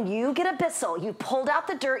 but when you get a Bissell, you pulled out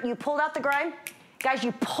the dirt, you pulled out the grime, guys,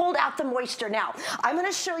 you pulled out the moisture. Now, I'm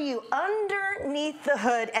gonna show you underneath the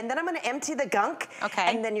hood, and then I'm gonna empty the gunk,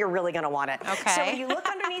 and then you're really gonna want it. So when you look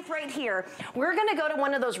underneath right here, we're gonna go to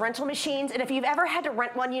one of those rental machines, and if you've ever had to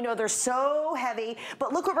rent one, you know they're so heavy,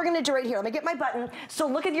 but look what we're gonna do right here. Let me get my button. So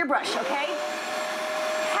look at your brush, okay?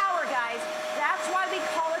 Power, guys. That's why we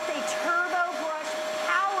call it the Turbo Brush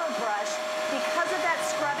Power Brush, because of that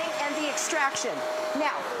scrubbing and the extraction.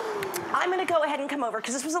 Now, I'm gonna go ahead and come over,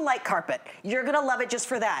 because this was a light carpet. You're gonna love it just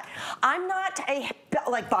for that. I'm not a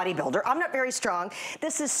bodybuilder. I'm not very strong.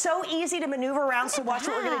 This is so easy to maneuver around, so watch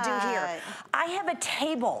what we're gonna do here. I have a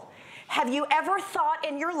table. Have you ever thought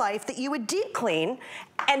in your life that you would deep clean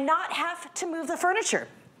and not have to move the furniture?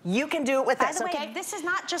 You can do it with this, okay? By the way, this is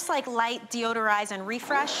not just like light, deodorize, and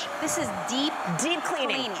refresh. This is deep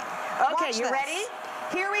cleaning. Okay, you ready?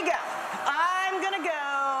 Here we go. I'm gonna go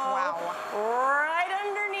right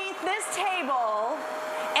underneath this table,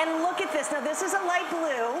 and look at this. Now this is a light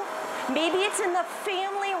blue. Maybe it's in the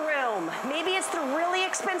family room. Maybe it's the really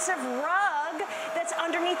expensive rug that's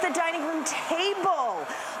underneath the dining room table.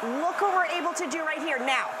 Look what we're able to do right here.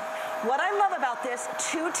 Now, what I love about this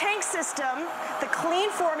 2-tank system, the clean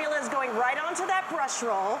formula is going right onto that brush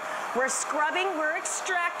roll. We're scrubbing, we're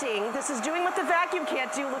extracting. This is doing what the vacuum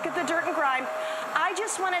can't do. Look at the dirt and grime. I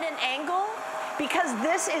just wanted an angle, because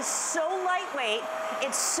this is so lightweight,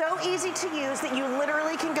 it's so easy to use that you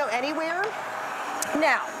literally can go anywhere.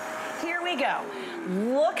 Now, here we go.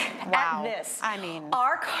 Look Wow. at this. I mean,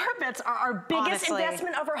 our carpets are our biggest honestly.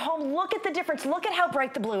 investment of our home. Look at the difference. Look at how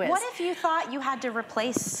bright the blue is. What if you thought you had to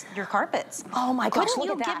replace your carpets? Oh my gosh, Couldn't look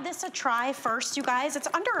you at that. give this a try first, you guys? It's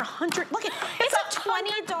under 100. Look at it's a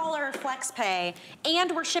 $20 flex pay,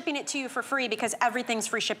 and we're shipping it to you for free because everything's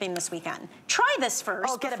free shipping this weekend. Try this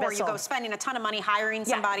first before you go spending a ton of money hiring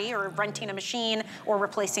somebody or renting a machine or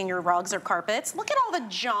replacing your rugs or carpets. Look at all the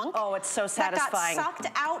junk. Oh, it's so satisfying. That got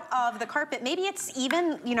sucked out of the carpet. Maybe it's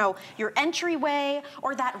even, you know, your entryway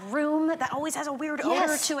or that room that always has a weird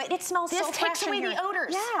odor to it. It smells so fresh. This takes away the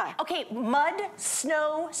odors. Yeah. Okay, mud,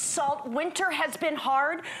 snow, salt. Winter has been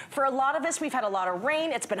hard for a lot of us. We've had a lot of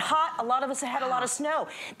rain. It's been hot. A lot of us have had a lot of snow.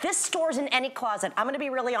 This stores in any closet. I'm going to be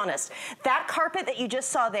really honest. That carpet that you just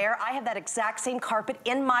saw there, I have that exact same carpet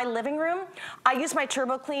in my living room. I use my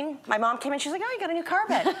Turbo Clean. My mom came in. She's like, oh, you got a new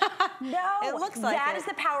carpet. No. It looks like that is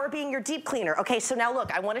the power of being your deep cleaner. Okay, so now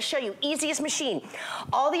look, I want to show you. Easiest machine.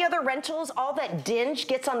 All the other rentals, all that dinge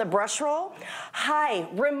gets on the brush roll. Hi,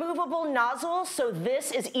 removable nozzle, so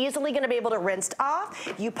this is easily going to be able to rinse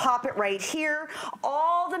off. You pop it right here.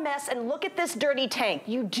 All the mess, and look at this dirty tank.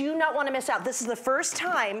 You do not want to miss out. This is the first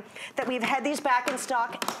time that we've had these back in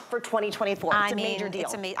stock for 2024. It's a major deal.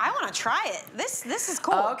 It's amazing. I want to try it. This is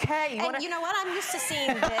cool. Okay. You know what? I'm used to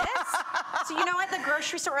seeing this. So you know what? The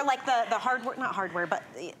grocery store, or like the hardware, not hardware, but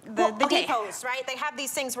the depots, right? They have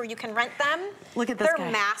these things where you can rent them. Look at this guy.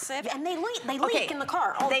 They're massive, and they leak in the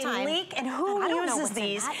car all the time. They leak, and who uses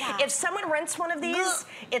these? If someone rents one of these,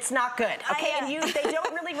 it's not good. Okay, and they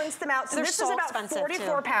don't really rinse them out. So this is about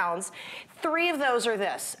 44 pounds. 3 of those are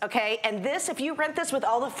this, okay? And this, if you rent this with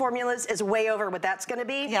all the formulas, is way over what that's gonna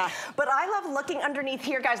be. Yeah. But I love looking underneath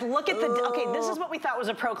here, guys. Look at the, okay, this is what we thought was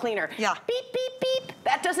a pro cleaner. Yeah. Beep, beep, beep.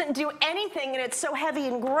 That doesn't do anything, and it's so heavy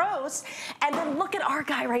and gross. And then look at our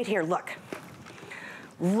guy right here, look.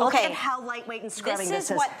 Look at how lightweight and scrubbing this is.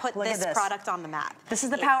 This is what put this product on the map. This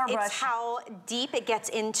is the power brush. It's how deep it gets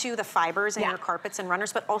into the fibers in your carpets and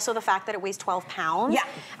runners, but also the fact that it weighs 12 pounds. Yeah.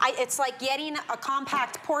 It's like getting a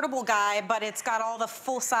compact portable guy, but it's got all the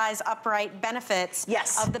full-size upright benefits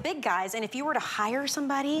of the big guys. And if you were to hire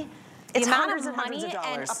somebody, the amount of money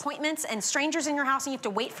and appointments and strangers in your house, and you have to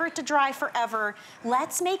wait for it to dry forever.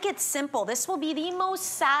 Let's make it simple. This will be the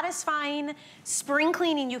most satisfying spring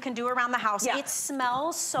cleaning you can do around the house. It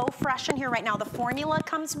smells so fresh in here right now. The formula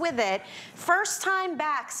comes with it. First time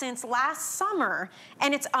back since last summer,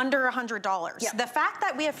 and it's under $100. The fact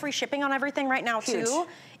that we have free shipping on everything right now too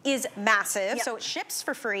is massive. So it ships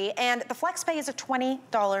for free, and the flex pay is a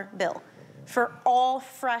 $20 bill for all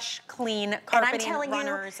fresh, clean carpeting,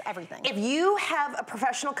 runners, everything. If you have a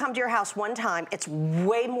professional come to your house one time, it's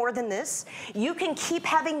way more than this. You can keep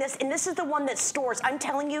having this, and this is the one that stores. I'm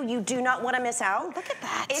telling you, you do not want to miss out. Look at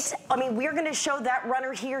that. I mean, we're going to show that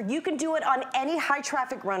runner here. You can do it on any high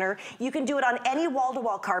traffic runner. You can do it on any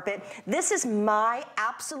wall-to-wall carpet. This is my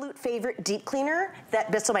absolute favorite deep cleaner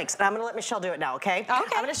that Bissell makes. And I'm going to let Michelle do it now, okay? I'm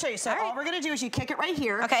going to show you. So all we're going to do is you kick it right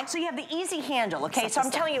here. Okay. So you have the easy handle, okay? So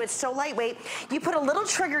I'm telling you, it's so lightweight. You put a little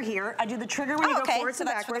trigger here. I do the trigger when you go forwards and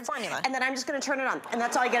backwards. And then I'm just going to turn it on. And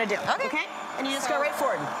that's all you got to do. Okay. And you just go right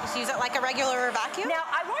forward. Just use it like a regular vacuum? Now,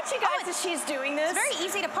 I want you guys, as she's doing this. It's very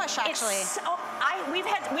easy to push, actually.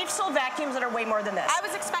 We've sold vacuums that are way more than this. I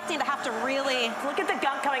was expecting to have to really... Look at the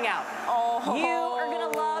gunk coming out. Oh. You are going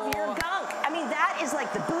to love your gunk. I mean, that is like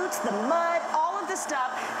the boots, the mud, all of the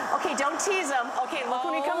stuff. Okay, don't tease them. Okay, look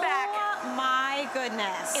when we come back. Oh, my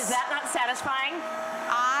goodness. Is that not satisfying?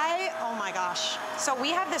 Oh my gosh. So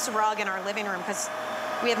we have this rug in our living room because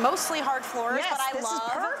we have mostly hard floors, but I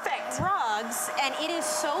love rugs, and it is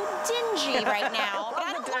so dingy right now. But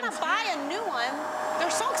I don't want to buy a new one.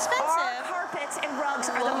 They're so expensive. Our carpets and rugs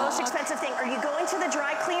are the most expensive thing. Are you going to the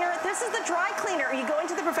dry cleaner? This is the dry cleaner. Are you going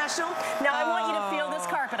to the professional? Now I want you to feel this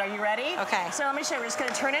carpet. Are you ready? Okay. So let me show you. We're just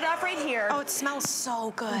going to turn it off right here. Oh, it smells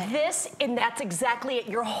so good. And that's exactly it.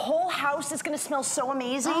 Your whole house is going to smell so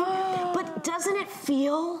amazing. But doesn't it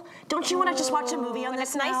feel? Don't you want to just watch a movie on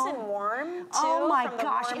this now? It's nice and warm, too. Oh my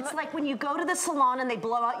gosh. It's like when you go to the salon and they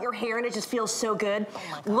blow out your hair and it just feels so good. Oh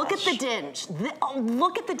my gosh. Look at the dinge.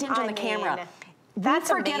 Look at the dinge on the camera. That's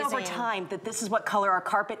forget over time that this is what color our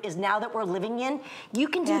carpet is now that we're living in. You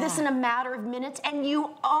can do this in a matter of minutes, and you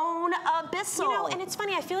own a Bissell. You know, and it's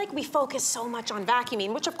funny, I feel like we focus so much on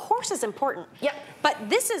vacuuming, which of course is important. Yep. But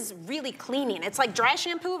this is really cleaning. It's like dry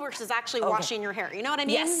shampoo versus actually washing your hair. You know what I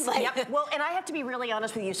mean? Yes. Well, and I have to be really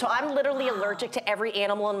honest with you. So I'm literally allergic to every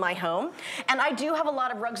animal in my home. And I do have a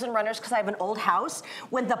lot of rugs and runners because I have an old house.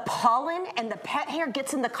 When the pollen and the pet hair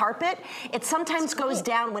gets in the carpet, it sometimes goes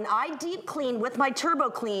down. When I deep clean with my Turbo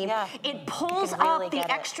Clean, it pulls really up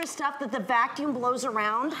the extra stuff that the vacuum blows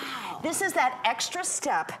around. Wow. This is that extra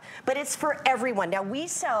step, but it's for everyone. Now we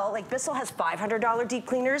sell, like Bissell has $500 deep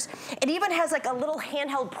cleaners. It even has like a little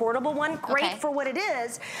handheld portable one, great for what it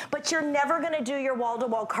is, but you're never gonna do your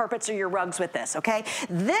wall-to-wall carpets or your rugs with this, okay?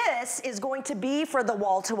 This is going to be for the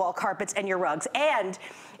wall-to-wall carpets and your rugs. And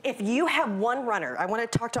if you have one runner, I want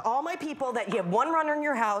to talk to all my people that you have one runner in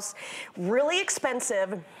your house, really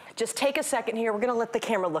expensive. Just take a second here. We're going to let the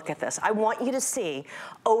camera look at this. I want you to see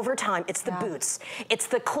over time, it's the boots, it's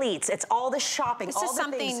the cleats, it's all the shopping, this is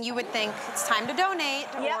something you would think it's time to donate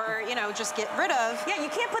or, you know, just get rid of. Yeah, you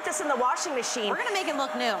can't put this in the washing machine. We're going to make it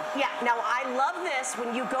look new. Yeah, now I love this.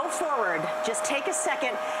 When you go forward, just take a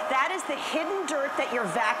second. That is the hidden dirt that your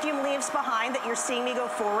vacuum leaves behind that you're seeing me go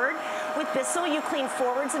forward. With Bissell, you clean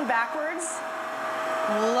forwards and backwards.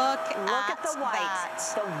 Look at the white.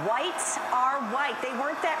 The whites are white. They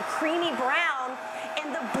weren't that creamy brown,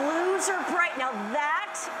 and the blues are bright. Now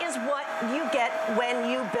that is what you get when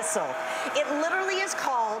you Bissell. It literally is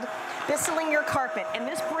called Bisselling your carpet, and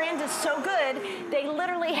this brand is so good, they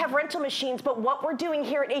literally have rental machines, but what we're doing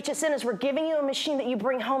here at HSN is we're giving you a machine that you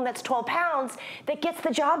bring home that's 12 pounds that gets the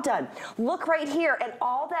job done. Look right here, and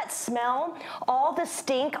all that smell, all the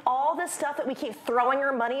stink, all the stuff that we keep throwing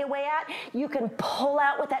our money away at, you can pull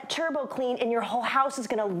out with that Turbo Clean, and your whole house is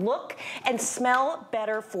gonna look and smell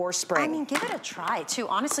better for spring. I mean, give it a try, too.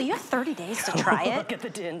 Honestly, you have 30 days to try it. Look at the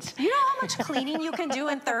dent. You know how much cleaning you can do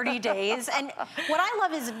in 30 days? And what I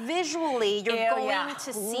love is visually, you're going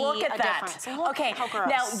to see a difference. Look how gross.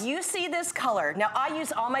 Now you see this color. Now I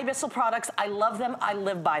use all my Bissell products. I love them. I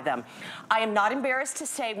live by them. I am not embarrassed to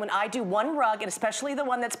say when I do one rug, and especially the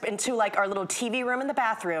one that's into like our little TV room in the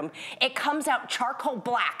bathroom, it comes out charcoal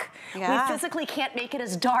black. We physically can't make it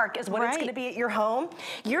as dark as what it's going to be at your home.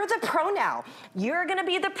 You're the pro now. You're going to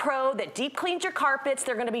be the pro that deep cleans your carpets.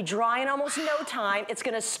 They're going to be dry in almost no time. It's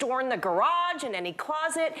going to store in the garage and any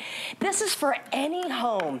closet. This is for any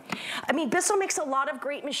home. I mean, Bissell makes a lot of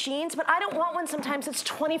great machines, but I don't want one sometimes that's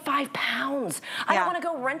 25 pounds. I don't want to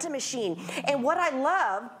go rent a machine. And what I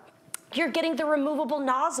love, you're getting the removable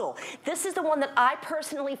nozzle. This is the one that I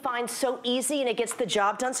personally find so easy, and it gets the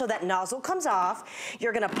job done. So that nozzle comes off.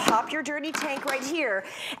 You're gonna pop your dirty tank right here.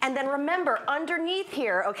 And then remember, underneath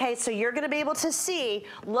here, okay, so you're gonna be able to see,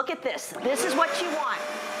 look at this. This is what you want.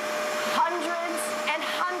 Hundreds and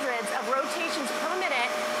hundreds of rotations per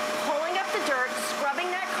minute, pulling up the dirt,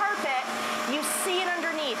 scrubbing that carpet. You see it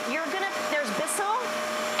underneath. There's Bissell,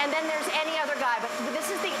 and then there's any other guy, but this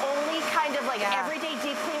is the only kind of like everyday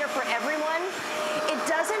deep cleaner for everyone. It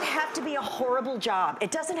doesn't have to be a horrible job. It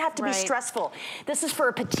doesn't have to be stressful. This is for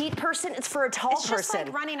a petite person. It's for a tall person. It's just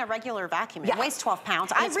like running a regular vacuum. It weighs 12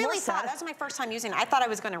 pounds. I really thought, that was my first time using it. I thought I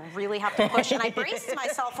was going to really have to push, and I braced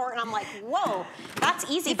myself for it, and I'm like, whoa, that's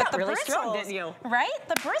easy. But the really bristles, strong, didn't you? Right?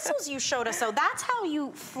 The bristles you showed us, so that's how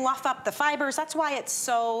you fluff up the fibers. That's why it's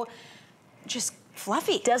so just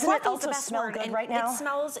fluffy. Doesn't it also smell good right now? It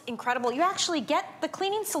smells incredible. You actually get the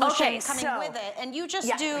cleaning solution coming with it, and you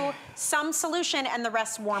just do some solution and the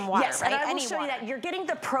rest warm water, right? And I will show you that. You're getting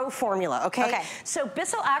the pro formula, okay? So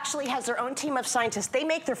Bissell actually has their own team of scientists. They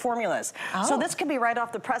make their formulas. So this could be right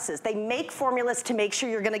off the presses. They make formulas to make sure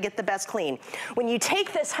you're gonna get the best clean. When you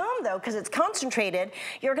take this home though, because it's concentrated,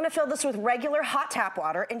 you're gonna fill this with regular hot tap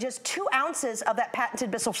water and just 2 ounces of that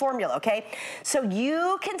patented Bissell formula, okay? So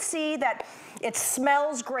you can see that it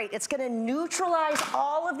smells great. It's gonna neutralize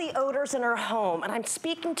all of the odors in our home. And I'm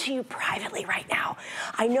speaking to you privately right now.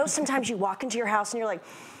 I know sometimes you walk into your house and you're like,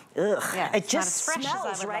 ugh, it just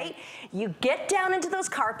smells, right? You get down into those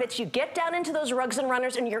carpets, you get down into those rugs and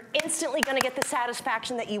runners, and you're instantly gonna get the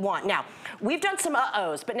satisfaction that you want. Now, we've done some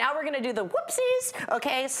uh-ohs, but now we're gonna do the whoopsies,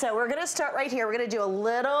 okay? So we're gonna start right here. We're gonna do a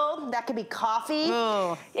little, that could be coffee,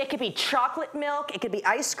 it could be chocolate milk, it could be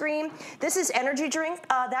ice cream. This is energy drink,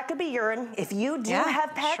 that could be urine. If you do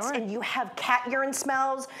have pets and you have cat urine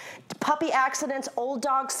smells, puppy accidents, old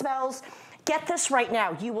dog smells, get this right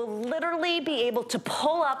now. You will literally be able to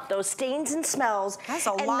pull up those stains and smells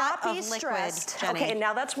and not be stressed. Okay, and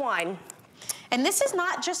now that's wine. And this is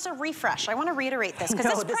not just a refresh. I want to reiterate this,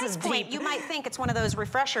 because this price point, you might think it's one of those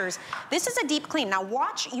refreshers. This is a deep clean. Now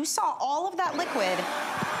watch, you saw all of that liquid.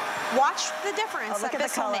 Watch the difference look at the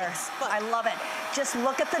color. I love it. Just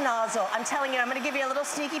look at the nozzle. I'm telling you, I'm going to give you a little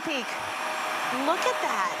sneaky peek. Look at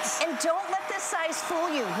that. And don't let this size fool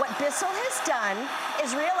you. What Bissell has done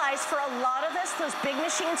is realize for a lot of us, those big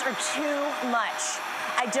machines are too much.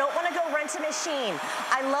 I don't want to go rent a machine.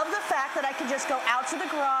 I love the fact that I can just go out to the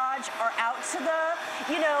garage or out to the,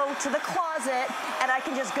 to the closet, and I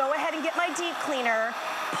can just go ahead and get my deep cleaner,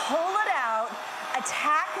 pull it out,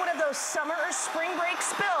 attack one of those summer or spring break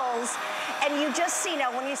spills, and you just see,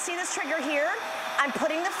 now when you see this trigger here, I'm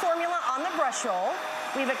putting the formula on the brush roll.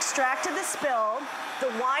 We've extracted the spill. The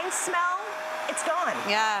wine smell, it's gone.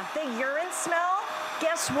 Yeah. The urine smell,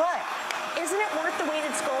 guess what? Isn't it worth the weight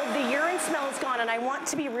it's gold? The urine smell is gone, and I want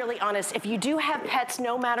to be really honest. If you do have pets,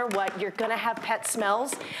 no matter what, you're gonna have pet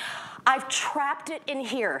smells. I've trapped it in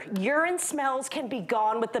here. Urine smells can be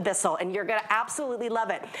gone with the Bissell, and you're gonna absolutely love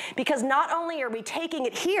it. Because not only are we taking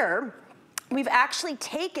it here, we've actually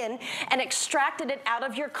taken and extracted it out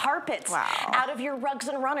of your carpets, out of your rugs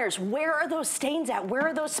and runners. Where are those stains at? Where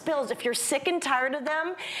are those spills? If you're sick and tired of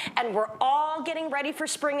them, and we're all getting ready for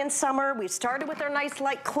spring and summer, we've started with our nice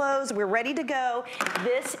light clothes, we're ready to go,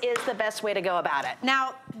 this is the best way to go about it.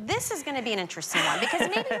 Now, this is gonna be an interesting one, because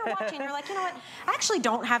maybe you're watching and you're like, you know what, I actually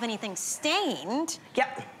don't have anything stained.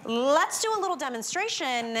 Yep. Let's do a little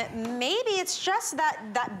demonstration. Maybe it's just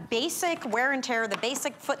that basic wear and tear, the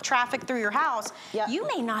basic foot traffic through your house. Yep. You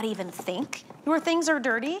may not even think your things are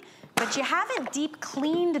dirty, but you haven't deep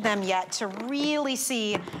cleaned them yet to really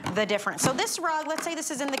see the difference. So this rug, let's say this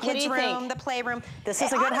is in the kids' room, the playroom. This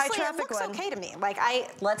is a good high traffic traffic one. It looks okay to me. Like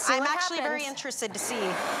I'm actually very interested to see.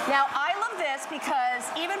 Now I love this because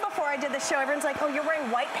even before I did the show, everyone's like, oh, you're wearing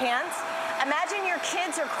white pants. Imagine your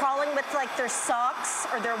kids are crawling with like their socks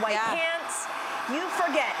or their white pants. You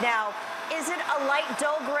forget. Now, is it a light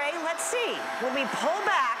dull gray? Let's see. When we pull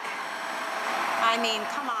back. I mean,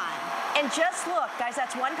 come on. And just look, guys,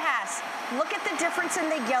 that's one pass. Look at the difference in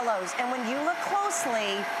the yellows. And when you look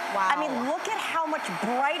closely, I mean, look at how much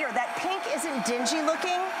brighter. That pink isn't dingy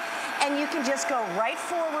looking, and you can just go right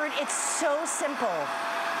forward. It's so simple.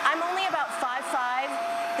 I'm only about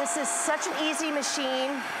 5'5". This is such an easy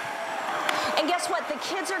machine. And guess what? The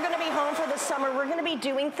kids are going to be home for the summer. We're going to be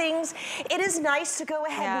doing things. It is nice to go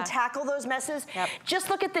ahead and tackle those messes. Just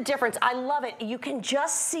look at the difference. I love it. You can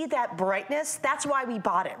just see that brightness. That's why we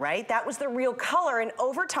bought it, right? That was the real color. And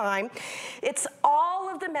over time, it's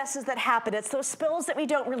all of the messes that happen. It's those spills that we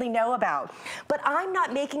don't really know about. But I'm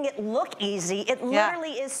not making it look easy. It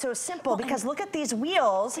literally is so simple because look at these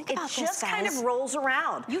wheels. It just kind of rolls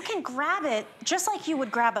around. You can grab it just like you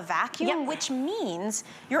would grab a vacuum, which means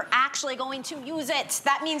you're actually going to use it.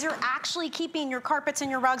 That means you're actually keeping your carpets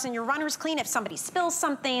and your rugs and your runners clean. If somebody spills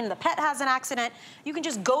something, the pet has an accident, you can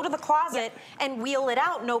just go to the closet and wheel it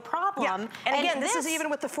out, no problem. And again, this is even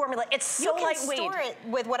with the formula. It's so lightweight. You can store it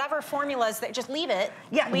with whatever formulas that just leave it.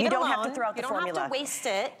 You don't have to throw out the formula. You don't have to waste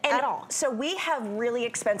it at all. So we have really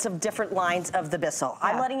expensive different lines of the Bissell.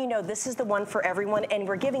 I'm letting you know this is the one for everyone, and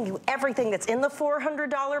we're giving you everything that's in the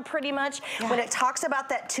 $400 pretty much when it talks about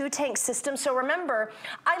that 2-tank system. So remember,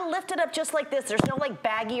 I lift it up just like this. There's no like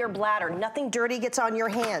baggie or bladder. Nothing dirty gets on your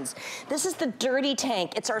hands. This is the dirty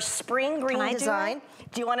tank. It's our spring green design.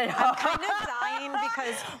 Do you want to know? I'm kind of dying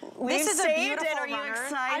because this is a beautiful Are you runner.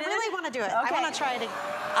 excited? I really want to do it. Okay. I want to try it.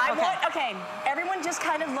 Okay, everyone just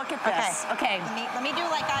kind of look at this. Okay. Let me do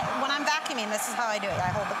like when I'm vacuuming, this is how I do it.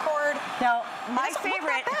 I hold the cord. Now, my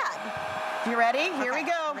favorite. You ready? Here we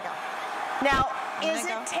go. Now, is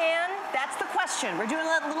it tan? That's the question. We're doing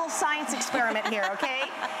a little science experiment here, okay?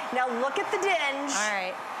 Now look at the dinge. All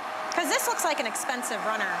right. Because this looks like an expensive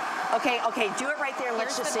runner. Okay, do it right there.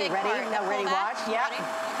 Let's just see. Ready? Now, ready, watch. Yeah.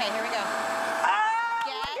 Okay, here we go.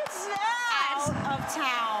 Get out of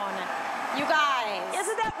town. You guys.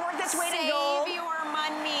 Isn't that worth its weight in gold? Save your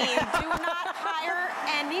money. Do not hire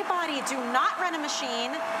anybody. Do not rent a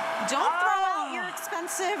machine. Don't throw out your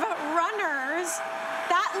expensive runners.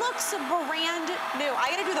 That looks brand new.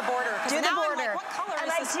 I gotta do the border. Do the border. I'm like, what color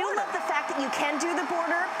and is this border? love the fact that you can do the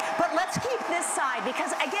border, but let's keep this side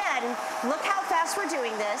because again, look how fast we're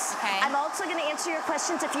doing this. I'm also gonna answer your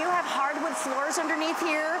questions. If you have hardwood floors underneath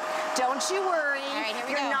here, don't you worry. All right, here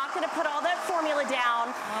we You're go. not gonna put all that formula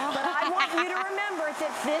down, but I want you to remember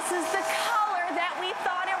that this is the color that we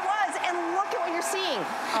thought it was, and look at what you're seeing.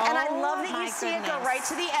 And I love that you see it go right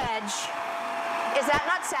to the edge. Is that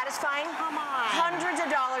not satisfying? Come on. Hundreds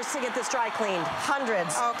of dollars to get this dry cleaned.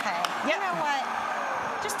 Hundreds. Okay. You know what?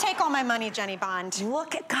 Just take all my money, Jenny Bond.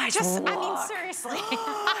 Look at, guys, I mean, seriously.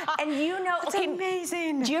 And you know, it's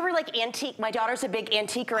amazing. Do you ever like antique? My daughter's a big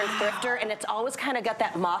antiquer and thrifter, and it's always kind of got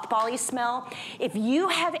that mothball-y smell. If you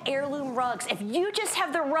have heirloom rugs, if you just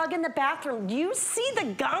have the rug in the bathroom, you see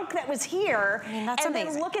the gunk that was here. I mean, that's amazing.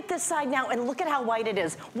 And then look at this side now, and look at how white it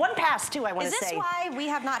is. One pass, too, I want to say. Is this why we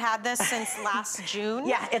have not had this since last June?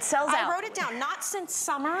 Yeah, it sells out. I wrote it down. Not since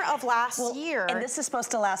summer of last year. And this is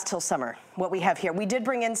supposed to last till summer, what we have here. We did bring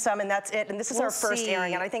bring in some and that's it. And this is our first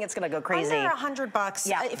airing, and I think it's gonna go crazy. Under $100.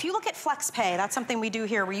 Yeah. If you look at FlexPay, that's something we do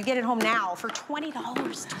here where you get it home now for $20,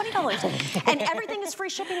 $20. And everything is free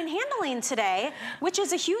shipping and handling today, which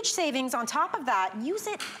is a huge savings on top of that. Use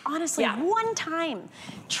it, honestly, one time.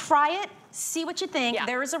 Try it. See what you think. Yeah.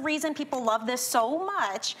 There is a reason people love this so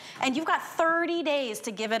much, and you've got 30 days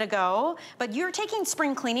to give it a go, but you're taking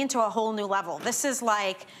spring cleaning to a whole new level. This is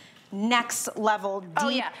like next level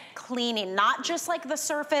deep cleaning, not just like the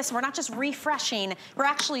surface. We're not just refreshing, we're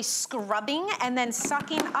actually scrubbing and then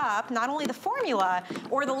sucking up not only the formula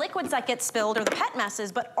or the liquids that get spilled or the pet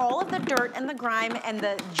messes, but all of the dirt and the grime and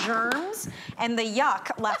the germs and the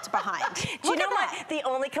yuck left behind. Do you know what the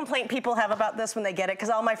only complaint people have about this when they get it, because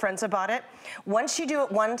all my friends have bought it, once you do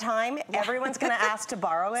it one time, everyone's gonna ask to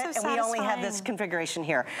borrow it, and we only have this configuration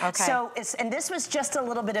here. Okay. So, and this was just a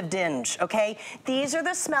little bit of dinge, okay? These are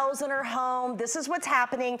the smells in our home. This is what's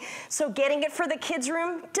happening. So getting it for the kids'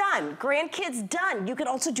 room, done. Grandkids, done. You can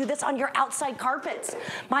also do this on your outside carpets.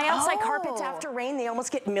 My outside carpets after rain, they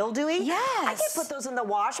almost get mildewy. Yes. I can't put those in the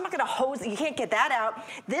wash. I'm not gonna hose, you can't get that out.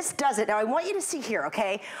 This does it. Now I want you to see here,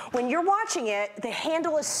 okay? When you're watching it, the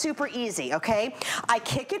handle is super easy, okay? I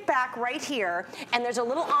kick it back right here, and there's a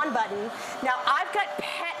little on button. Now I've got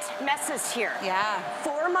pet messes here. Yeah.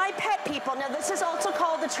 For my pet people. Now this is also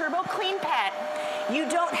called the Turbo Clean Pet. You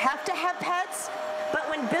don't have to have pets, but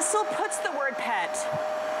when Bissell puts the word pet,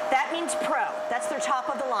 that means pro. That's their top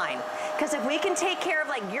of the line. Because if we can take care of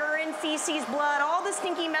like urine, feces, blood, all the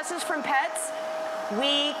stinky messes from pets,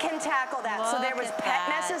 we can tackle that. So there was pet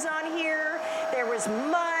messes on here, there was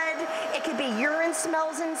mud, it could be urine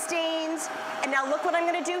smells and stains. And now look what I'm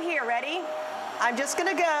gonna do here, ready? I'm just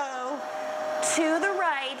gonna go to the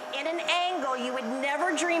right in an angle. You would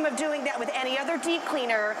never dream of doing that with any other deep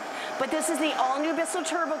cleaner, but this is the all-new Bissell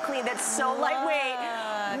Turbo Clean that's so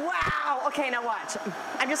lightweight. Wow, okay, now watch.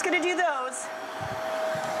 I'm just gonna do those.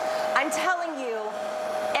 I'm telling you,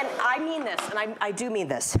 and I mean this, and I do mean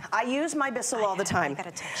this. I use my Bissell all the time. I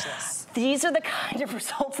gotta touch this. These are the kind of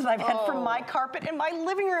results that I've had from my carpet in my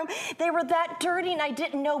living room. They were that dirty and I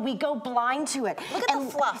didn't know. We go blind to it. Look at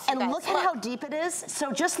the fluff. And look at how deep it is.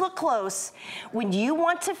 So just look close. When you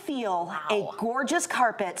want to feel a gorgeous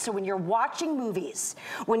carpet, so when you're watching movies,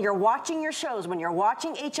 when you're watching your shows, when you're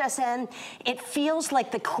watching HSN, it feels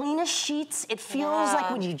like the cleanest sheets. It feels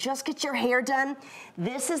like when you just get your hair done.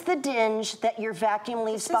 This is the dinge that your vacuum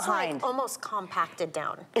leaves behind. Like almost compacted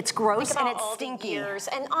down. It's gross and it's stinky.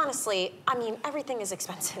 And honestly, I mean, everything is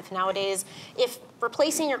expensive nowadays. If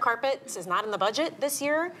replacing your carpets is not in the budget this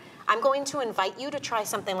year, I'm going to invite you to try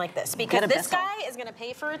something like this, because this guy is going to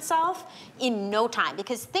pay for itself in no time.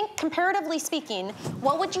 Because think, comparatively speaking,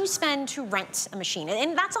 what would you spend to rent a machine?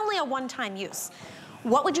 And that's only a one-time use.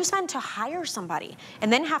 What would you spend to hire somebody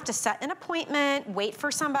and then have to set an appointment, wait for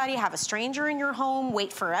somebody, have a stranger in your home,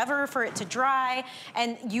 wait forever for it to dry?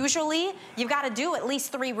 And usually you've got to do at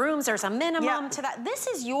least 3 rooms. There's a minimum to that. This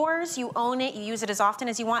is yours. You own it. You use it as often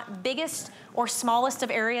as you want. Biggest or smallest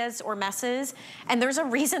of areas or messes. And there's a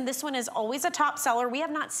reason this one is always a top seller. We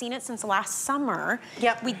have not seen it since last summer.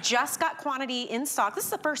 Yep. We just got quantity in stock. This is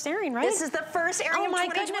the first airing, right? This is the first airing of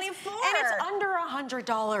 2024. Goodness. And it's under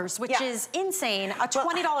 $100, which is insane. A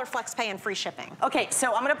 $20 flex pay and free shipping. Okay,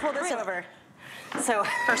 so I'm gonna pull this over. So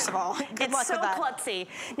first of all, it's so klutzy.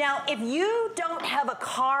 Now, if you don't have a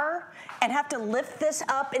car and have to lift this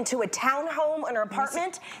up into a townhome or an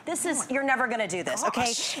apartment, this is, you're never gonna do this,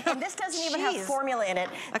 okay? And this doesn't even have formula in it.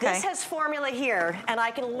 This has formula here, and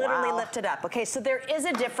I can literally lift it up, okay? So there is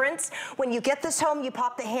a difference. When you get this home, you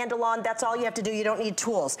pop the handle on, that's all you have to do, you don't need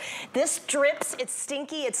tools. This drips, it's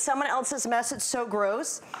stinky, it's someone else's mess, it's so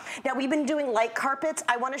gross. Now, we've been doing light carpets.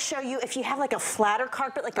 I wanna show you, if you have like a flatter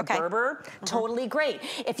carpet, like a Berber, totally great.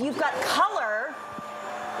 If you've got color,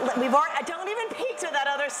 don't even peek to that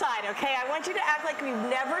other side, okay? I want you to act like we've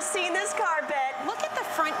never seen this carpet. Look at the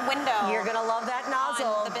front window. You're gonna love that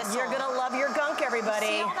nozzle. You're gonna love your gunk,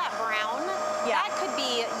 everybody. See all that brown? Yeah. That could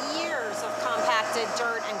be years of compacted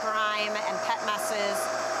dirt and grime and pet messes.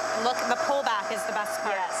 And look, the pullback is the best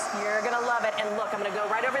part. Yes, you're gonna love it. And look, I'm gonna go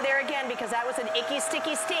right over there again because that was an icky,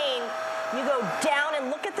 sticky stain. You go down and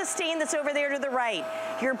look at the stain that's over there to the right.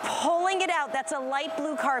 You're pulling it out. That's a light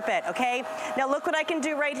blue carpet, okay? Now look what I can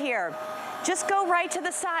do right here. Just go right to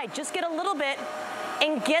the side. Just get a little bit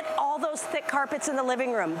and get all those thick carpets in the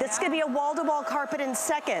living room. This could be a wall-to-wall carpet in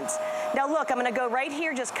seconds. Now look, I'm gonna go right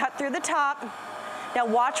here, just cut through the top. Now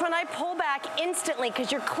watch when I pull back instantly, because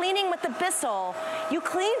you're cleaning with the Bissell. You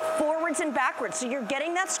clean forwards and backwards, so you're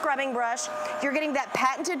getting that scrubbing brush, you're getting that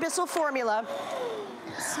patented Bissell formula.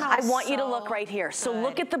 I want you to look right here. So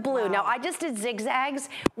look at the blue. Now I just did zigzags.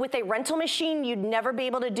 With a rental machine, you'd never be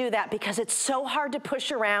able to do that because it's so hard to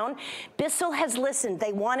push around. Bissell has listened.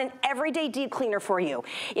 They want an everyday deep cleaner for you.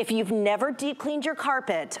 If you've never deep cleaned your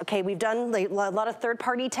carpet, okay, we've done a lot of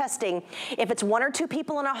third-party testing. If it's 1 or 2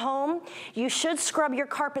 people in a home, you should scrub your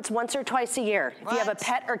carpets once or twice a year. If you have a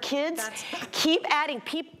pet or kids, keep adding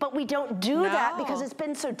people, but we don't do that because it's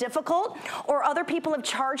been so difficult, or other people have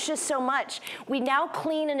charged us so much. We now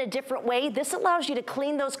clean in a different way. This allows you to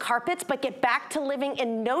clean those carpets, but get back to living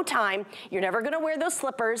in no time. You're never gonna wear those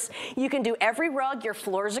slippers. You can do every rug. Your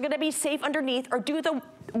floors are gonna be safe underneath, or do the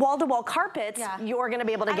wall-to-wall carpets. You're gonna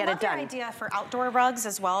be able to get it done. I love your idea for outdoor rugs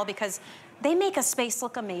as well, because they make a space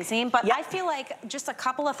look amazing, but I feel like just a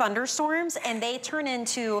couple of thunderstorms and they turn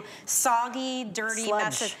into soggy, dirty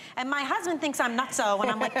messes. And my husband thinks I'm nutso, and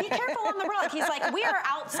I'm like, be careful on the rug. He's like, we are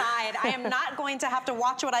outside. I am not going to have to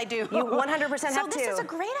watch what I do. You 100% have to. So this is a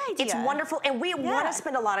great idea. It's wonderful, and we want to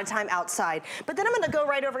spend a lot of time outside. But then I'm gonna go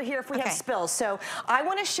right over here if we have spills. So I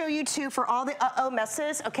wanna show you too, for all the uh-oh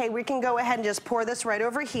messes, okay, we can go ahead and just pour this right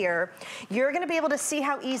over here. You're gonna be able to see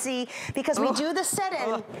how easy, because we do the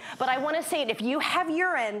set-in, but I wanna say it, if you have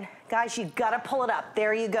urine, guys, you've got to pull it up.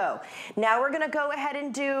 There you go. Now we're going to go ahead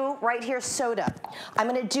and do right here soda. I'm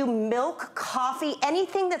going to do milk, coffee,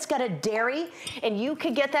 anything that's got a dairy, and you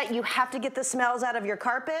could get that. You have to get the smells out of your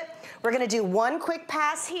carpet. We're going to do one quick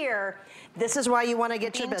pass here. This is why you want to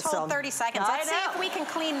get your Bissell. Told 30 seconds. Let's see if we can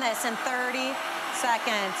clean this in 30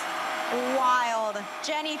 seconds. Wild.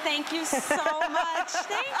 Jenny, thank you so much.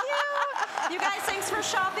 Thank you. You guys, thanks for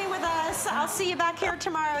shopping with us. I'll see you back here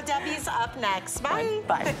tomorrow. Debbie's up next. Bye.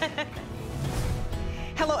 Bye.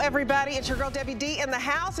 Hello everybody, it's your girl Debbie D in the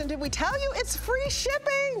house, and did we tell you it's free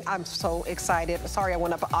shipping? I'm so excited. Sorry I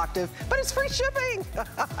went up an octave, but it's free shipping.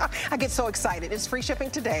 I get so excited. It's free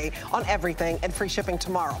shipping today on everything and free shipping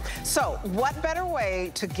tomorrow. So what better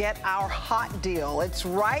way to get our hot deal? It's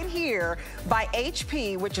right here by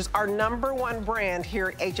HP, which is our #1 brand here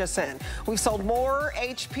at HSN. We've sold more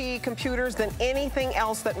HP computers than anything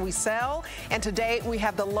else that we sell, and today we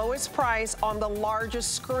have the lowest price on the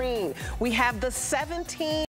largest screen. We have the 17